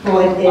 Well,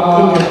 in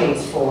your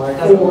case 4, it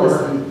doesn't list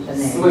the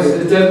names.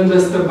 It doesn't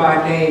list them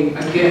by name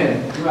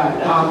again.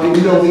 Right.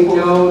 Even though we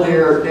know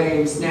their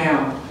names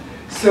now.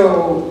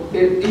 So,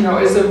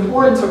 it's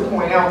important to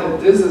point out that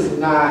this is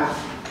not,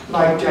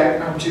 like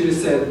Judith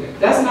said,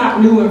 that's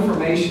not new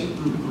information.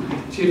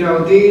 You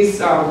know, these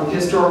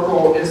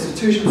historical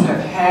institutions have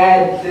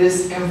had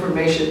this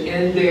information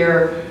in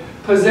their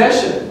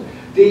possession.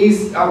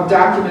 These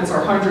documents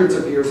are hundreds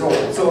of years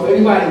old. So if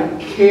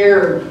anybody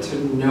cared to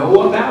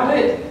know about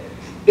it,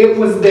 it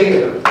was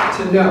there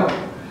to know.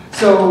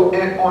 So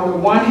on the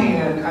one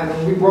hand,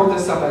 and we brought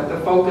this up at the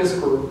focus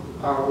group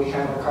we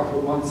had a couple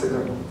of months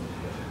ago.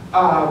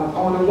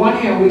 On the one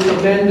hand, we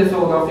commend the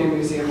Philadelphia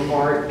Museum of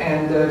Art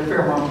and the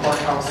Fairmont Park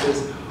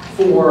Houses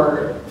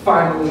for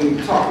finally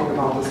talking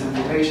about this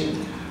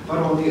information. But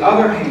on the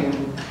other hand,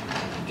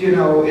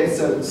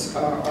 it's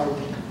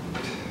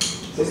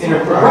a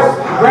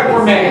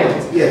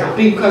reprimand. Yeah.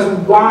 Because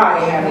why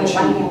haven't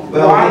you?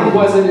 Why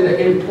wasn't it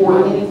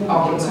important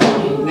up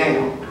until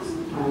now?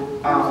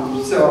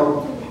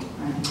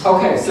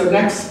 Okay, so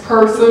next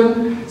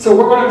person. So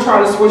we're going to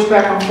try to switch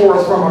back and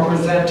forth from a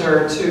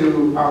presenter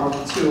to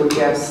a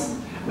guest.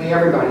 I mean,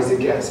 everybody's a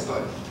guest,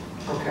 but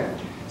okay.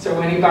 So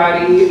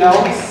anybody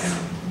else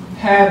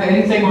have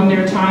anything on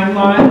their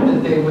timeline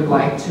that they would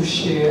like to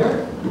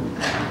share?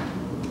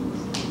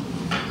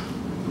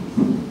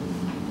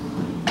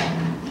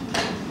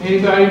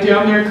 Anybody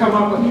down there come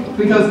up with,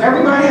 because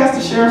everybody has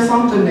to share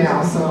something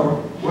now,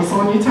 so what's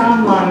on your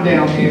timeline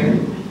down there?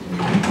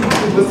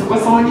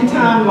 What's on your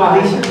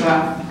timeline?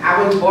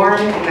 I was born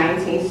in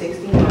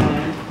 1969,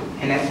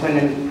 and that's when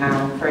the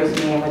first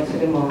man went to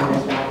the moon,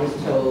 that's what I was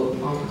told.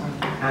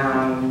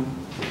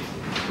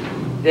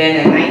 Then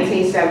in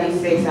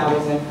 1976, I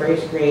was in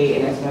 1st grade,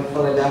 and that's when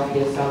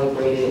Philadelphia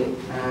celebrated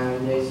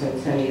their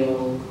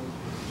centennial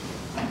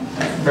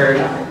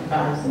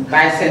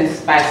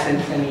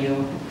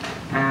bicentennial.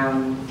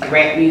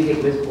 Rap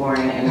music was born,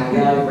 and I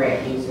love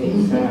rap music,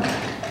 so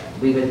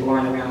we was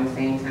born around the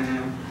same time.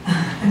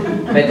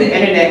 But the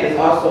internet was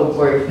also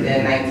birthed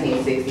in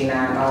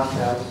 1969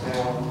 also, so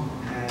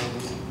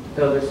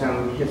those are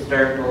some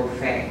historical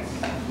facts.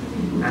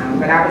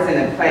 But I was in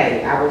a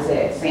play. I was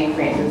at St.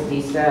 Francis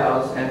de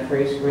Sales in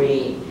 1st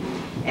grade,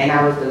 and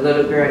I was the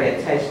little girl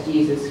that touched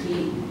Jesus'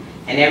 feet,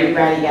 and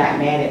everybody got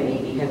mad at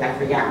me because I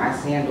forgot my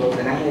sandals,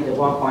 and I had to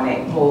walk on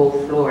that whole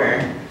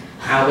floor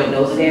with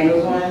no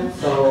sandals on.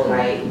 So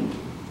like,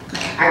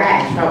 I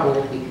got in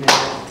trouble because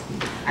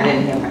I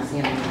didn't have my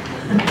sandals on.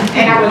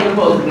 And I was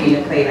supposed to be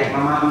in the play. Like,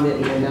 my mom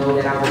didn't even know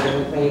that I was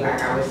in the play.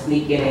 Like, I was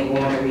sneaking and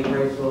going to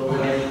rehearsals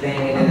and everything.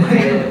 And then at the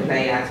end of the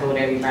play, I told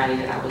everybody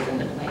that I was in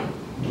the play.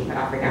 But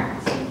I forgot my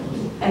sandals.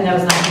 And that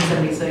was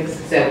 1976?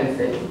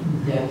 76.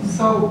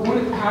 So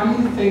how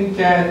do you think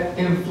that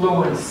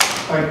influenced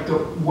like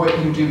what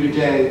you do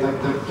today,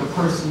 like the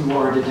person you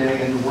are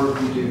today and the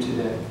work you do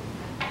today?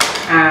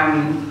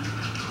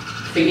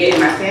 Forgetting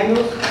my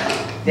sandals?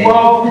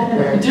 Well,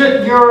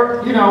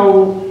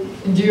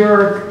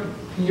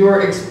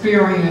 your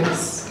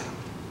experience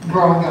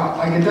growing up,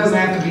 like it doesn't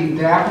have to be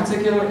that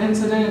particular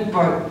incident,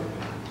 but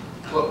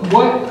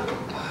what?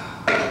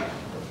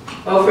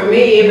 Well, for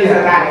me, it was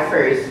a lot of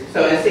firsts.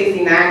 So in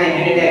 '69, the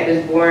internet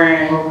was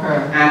born. Okay.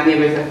 There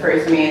was the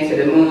first man to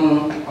the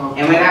moon.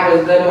 Okay. And when I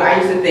was little, I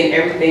used to think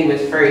everything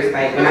was first.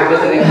 Like when I was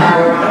in the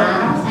car with my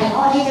mom, I was like,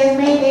 oh, they just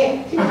made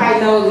it. She was like,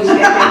 no, we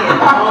just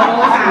happened a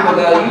long time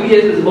ago. You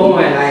just was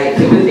born. Like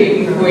it was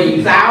here before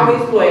you. So I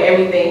always thought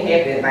everything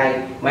happened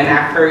like when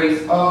I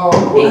first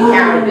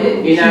encountered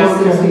it, you know?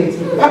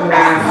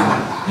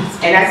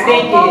 And I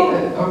think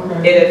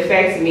it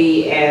affects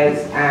me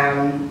as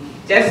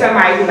just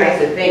somebody who likes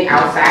to think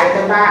outside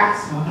of the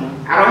box.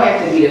 I don't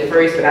have to be the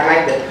first, but I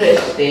like to push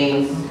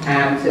things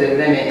to the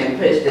limit and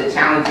push the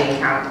challenging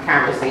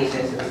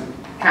conversations.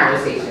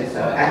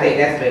 So I think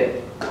that's what.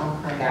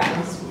 Okay,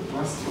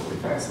 that's really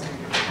fascinating.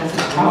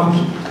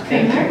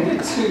 Connected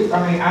to, I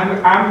mean,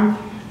 I'm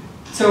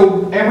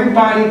so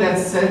everybody that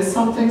said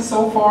something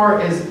so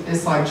far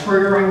is like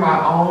triggering my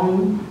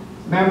own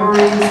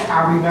memories.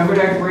 I remember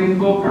that Green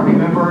Book. I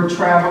remember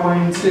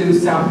traveling to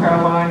South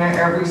Carolina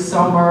every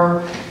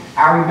summer.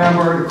 I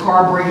remember the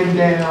car breaking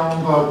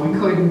down, but we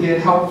couldn't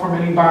get help from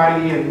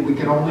anybody and we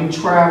could only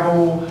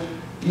travel.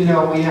 You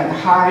know, we had to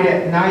hide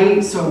at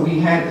night, so we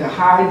had to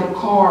hide the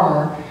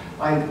car,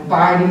 like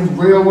by these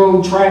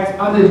railroad tracks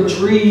under the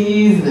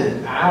trees,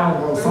 and I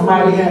don't know,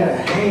 somebody had a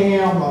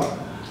ham, a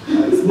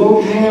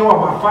smoked ham, or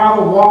my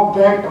father walked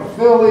back to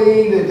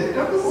Philly.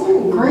 That was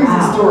a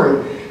crazy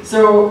story.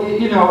 So,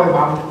 you know, if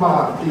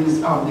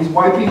these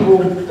white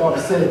people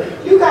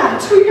said, you got a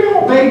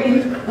 2-year-old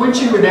baby with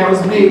you, and that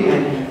was me,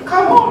 and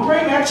come on,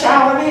 bring that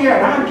child in here,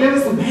 and I'll give her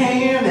some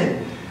ham,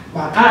 and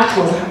my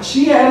aunt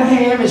she had a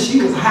ham, and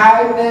she was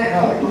hiding it.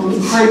 It was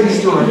a crazy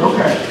story,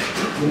 okay.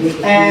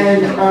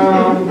 And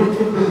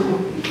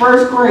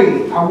first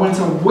grade, I went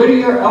to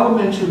Whittier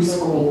Elementary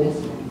School.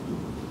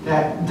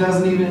 That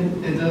doesn't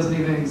even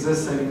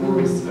exist anymore.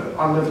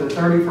 I lived at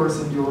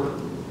 31st and York.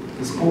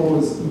 The school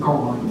is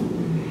gone.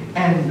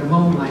 And the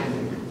moon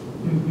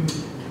landing.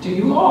 Do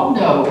you all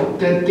know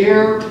that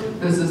there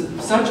was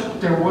such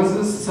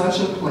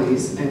a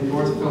place in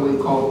North Philly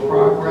called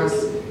Progress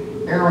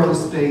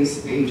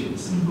Aerospace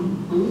Agency?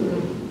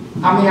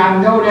 I mean,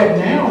 I know that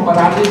now, but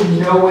I didn't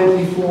know it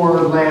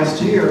before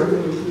last year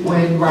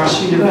when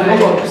Rashida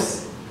Phillips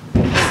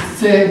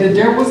said that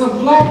there was a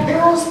black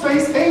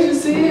aerospace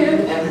agency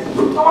in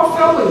North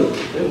Philly.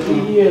 50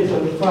 years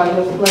of the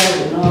Progress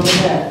Plaza and all of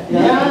that.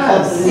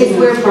 Yes. It's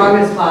where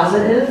Progress Plaza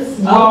is.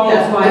 Well,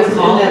 That's why it's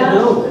called that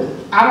building.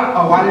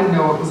 I didn't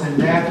know it was in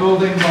that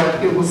building,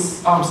 but it was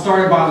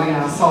started by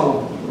Leon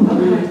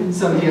Sullivan.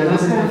 So yeah,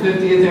 this is the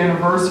 50th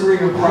anniversary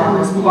of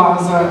Progress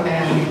Plaza,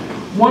 and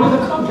one of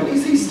the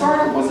companies he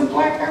started was a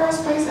black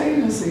aerospace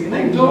agency, and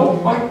they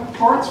built like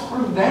parts for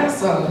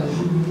NASA.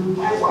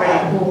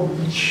 Wow.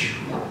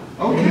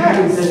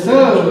 Okay,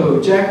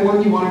 so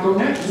Jacqueline, you want to go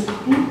next?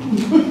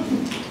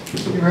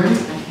 You ready?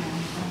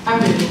 I'm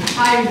ready.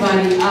 Hi,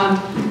 everybody.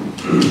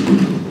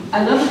 I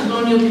love the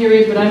colonial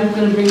period, but I'm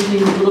going to bring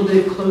things a little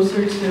bit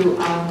closer to,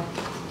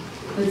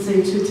 let's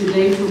say, to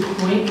today, to a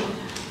point.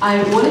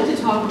 I wanted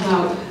to talk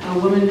about a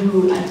woman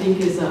who I think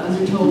is an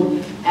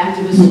undertold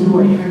activist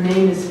story. Her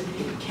name is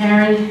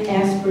Karen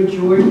Asper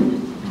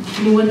Jordan.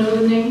 Anyone know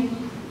the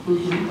name?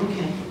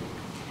 Okay.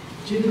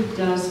 Judith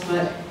does,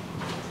 but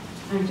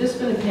I'm just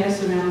going to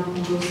pass around on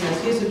both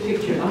sides. Here's a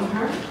picture of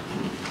her.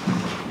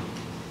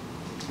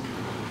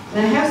 And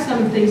I have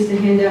some things to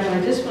hand out, but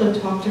I just want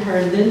to talk to her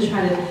and then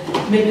try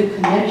to make a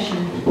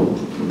connection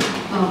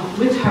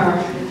with her.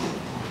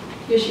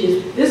 Here she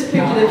is. This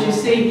picture that you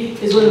see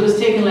is what was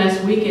taken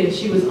last weekend.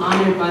 She was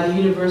honored by the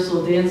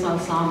Universal Dance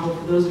Ensemble.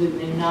 For those of you who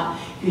may not,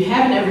 if you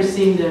haven't ever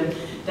seen them,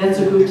 that's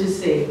a group to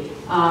see.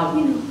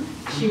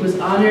 She was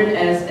honored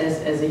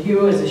as a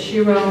hero, as a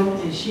shiro,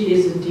 and she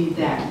is indeed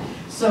that.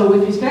 So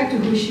with respect to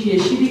who she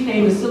is, she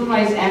became a civil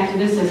rights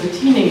activist as a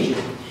teenager.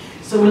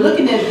 So we're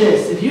looking at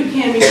this. If you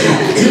can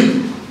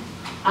recall,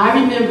 I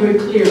remember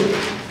it clearly.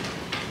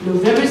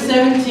 November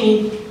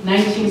 17,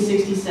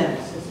 1967.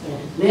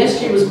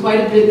 Last year was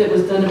quite a bit that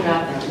was done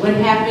about that. What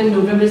happened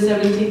November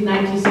 17,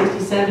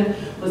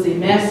 1967 was a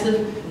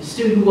massive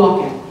student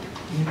walkout.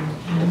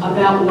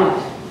 About what?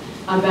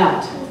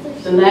 About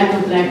the lack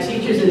of black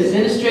teachers and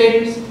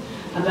administrators,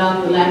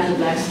 about the lack of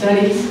black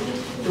studies,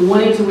 the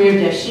wanting to wear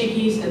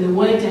dashikis, and the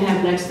wanting to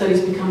have black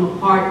studies become a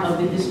part of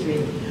the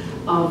history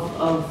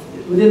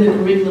within the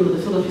curriculum of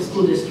the Philadelphia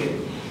School District.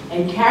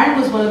 And Karen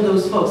was one of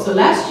those folks. So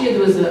last year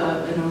there was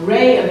an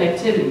array of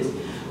activities.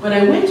 But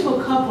I went to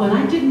a couple and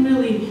I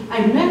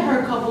met her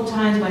a couple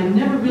times, but I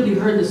never really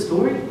heard the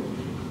story.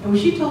 And when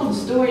she told the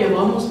story of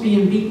almost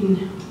being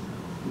beaten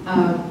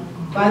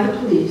by the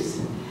police,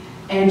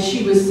 and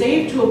she was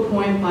saved to a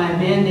point by a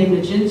man named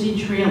Mackenzie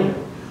Traylor,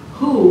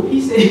 who,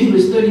 he said he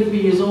was 33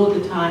 years old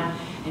at the time,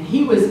 and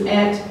he was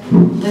at,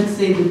 let's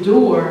say, the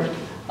door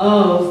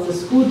of the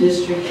school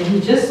district, and he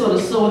just sort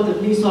of saw what the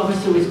police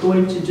officer was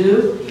going to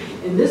do.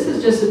 And this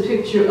is just a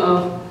picture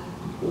of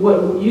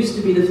what used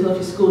to be the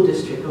Philadelphia School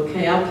District,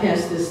 okay? I'll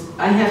pass this,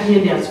 I have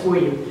handouts for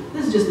you.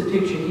 This is just a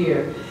picture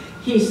here.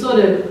 He sort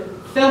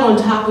of fell on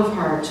top of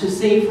her to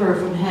save her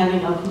from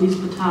having a police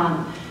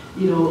baton,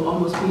 you know,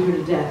 almost beat her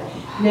to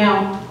death.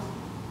 Now,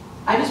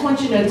 I just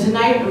want you to know,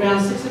 tonight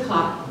around 6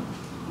 o'clock,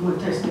 I'm going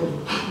to text you.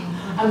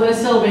 I'm going to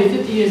celebrate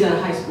 50 years out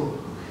of high school.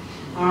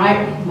 All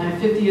right, my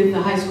 50th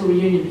high school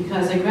reunion,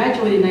 because I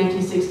graduated in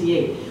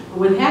 1968. But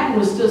what happened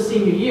was still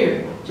senior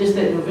year, just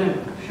that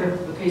November. Sure.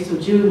 Okay, so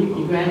June,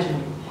 you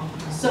graduated.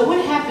 So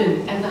what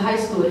happened at the high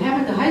school? What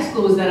happened at the high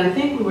school was that I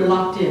think we were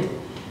locked in.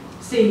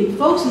 See,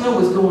 folks know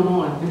what's going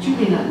on, but you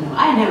may not know.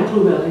 I didn't have a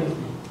clue about anything.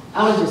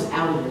 I was just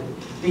out of it.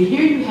 But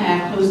here you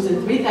have close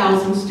to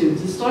 3,000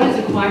 students. It started as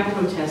a quiet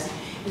protest,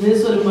 and then it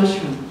sort of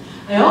mushroomed.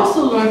 I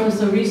also learned from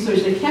some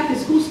research that Catholic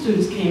school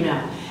students came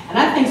out. And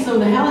I think some of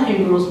the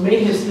Hallahan girls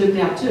may have slipped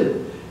out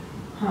too.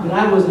 But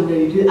I wasn't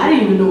ready to do that. I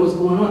didn't even know what was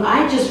going on.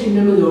 I just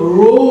remember the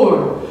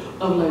roar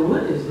of like,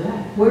 what is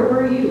that? Where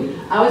were you?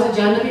 I was at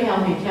John W.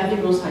 Hallahan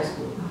Catholic Girls High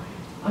School.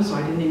 I'm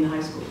sorry, I didn't name the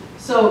high school.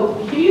 So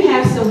here you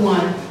have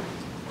someone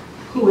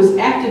who was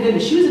active in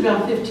it. She was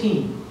about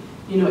 15,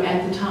 you know,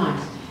 at the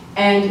time.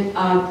 And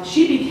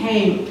she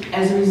became,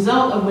 as a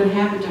result of what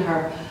happened to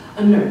her,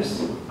 a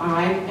nurse, all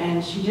right?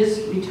 And she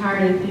just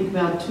retired, I think,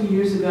 about 2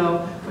 years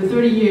ago. For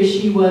 30 years,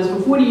 she was, for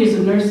 40 years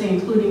of nursing,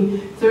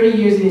 including 30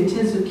 years in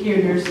intensive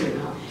care nursing.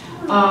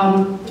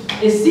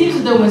 It seems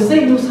as though when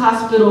St. Luke's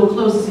Hospital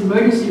closed its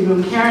emergency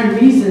room, Karen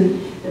reasoned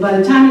that by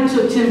the time it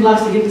took 10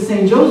 blocks to get to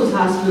St. Joseph's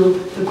Hospital,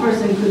 the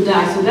person could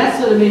die. So that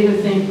sort of made her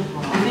think,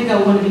 I think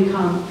I want to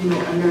become, you know,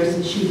 a nurse,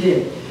 and she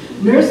did.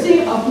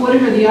 Nursing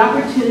afforded her the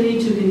opportunity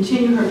to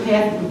continue her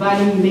path of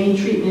providing humane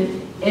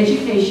treatment,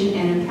 education,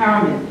 and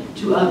empowerment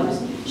to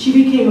others. She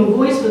became a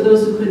voice for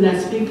those who could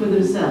not speak for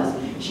themselves.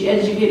 She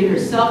educated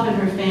herself and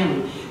her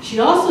family. She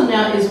also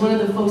now is one of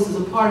the folks as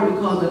a part of what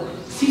we call the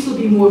Cecil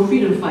B. Moore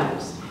Freedom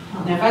Fighters.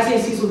 Now, if I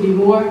say Cecil B.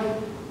 Moore,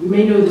 we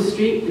may know the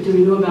street, but do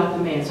we know about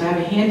the man? So I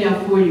have a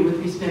handout for you with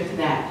respect to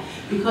that.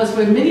 Because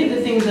for many of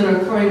the things that are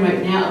occurring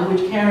right now, of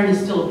which Karen is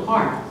still a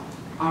part,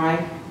 all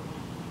right,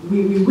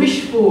 we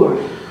wish for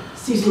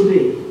Cecil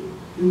B.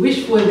 We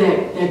wish for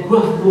that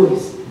gruff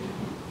voice.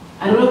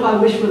 I don't know if I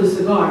wish for the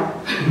cigar.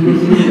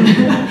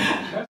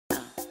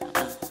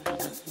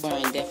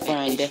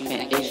 Exploring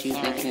different issues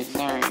and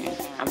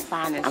concerns. I'm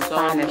finding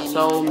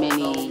so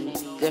many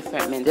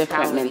different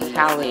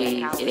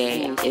mentalities that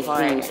it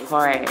seems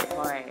hard.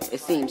 It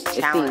seems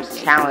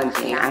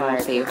challenging. I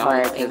don't say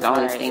hard because the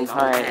only thing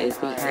hard is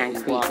the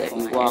concrete that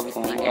we walk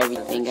on.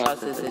 Everything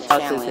else is a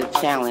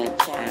challenge.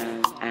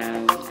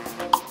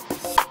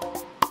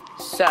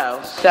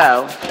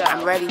 So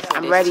I'm ready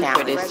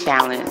for this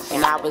challenge,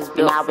 and I was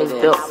built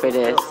for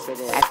this.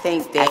 I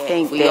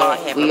think we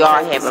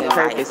all have a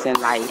purpose in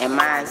life, and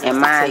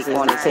mine's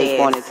going to take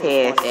on a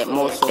task that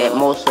most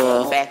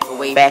back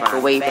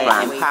away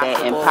from.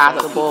 That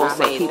impossible.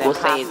 People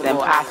say it's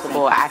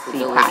impossible. I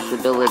see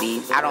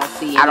possibilities. I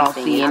don't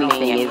see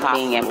anything as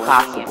being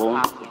impossible.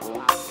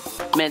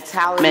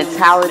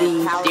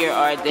 Mentalities,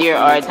 there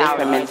are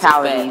different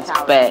mentalities,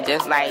 but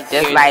just like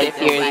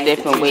there's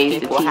different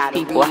ways to teach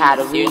people how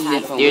to read,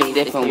 there's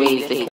different ways to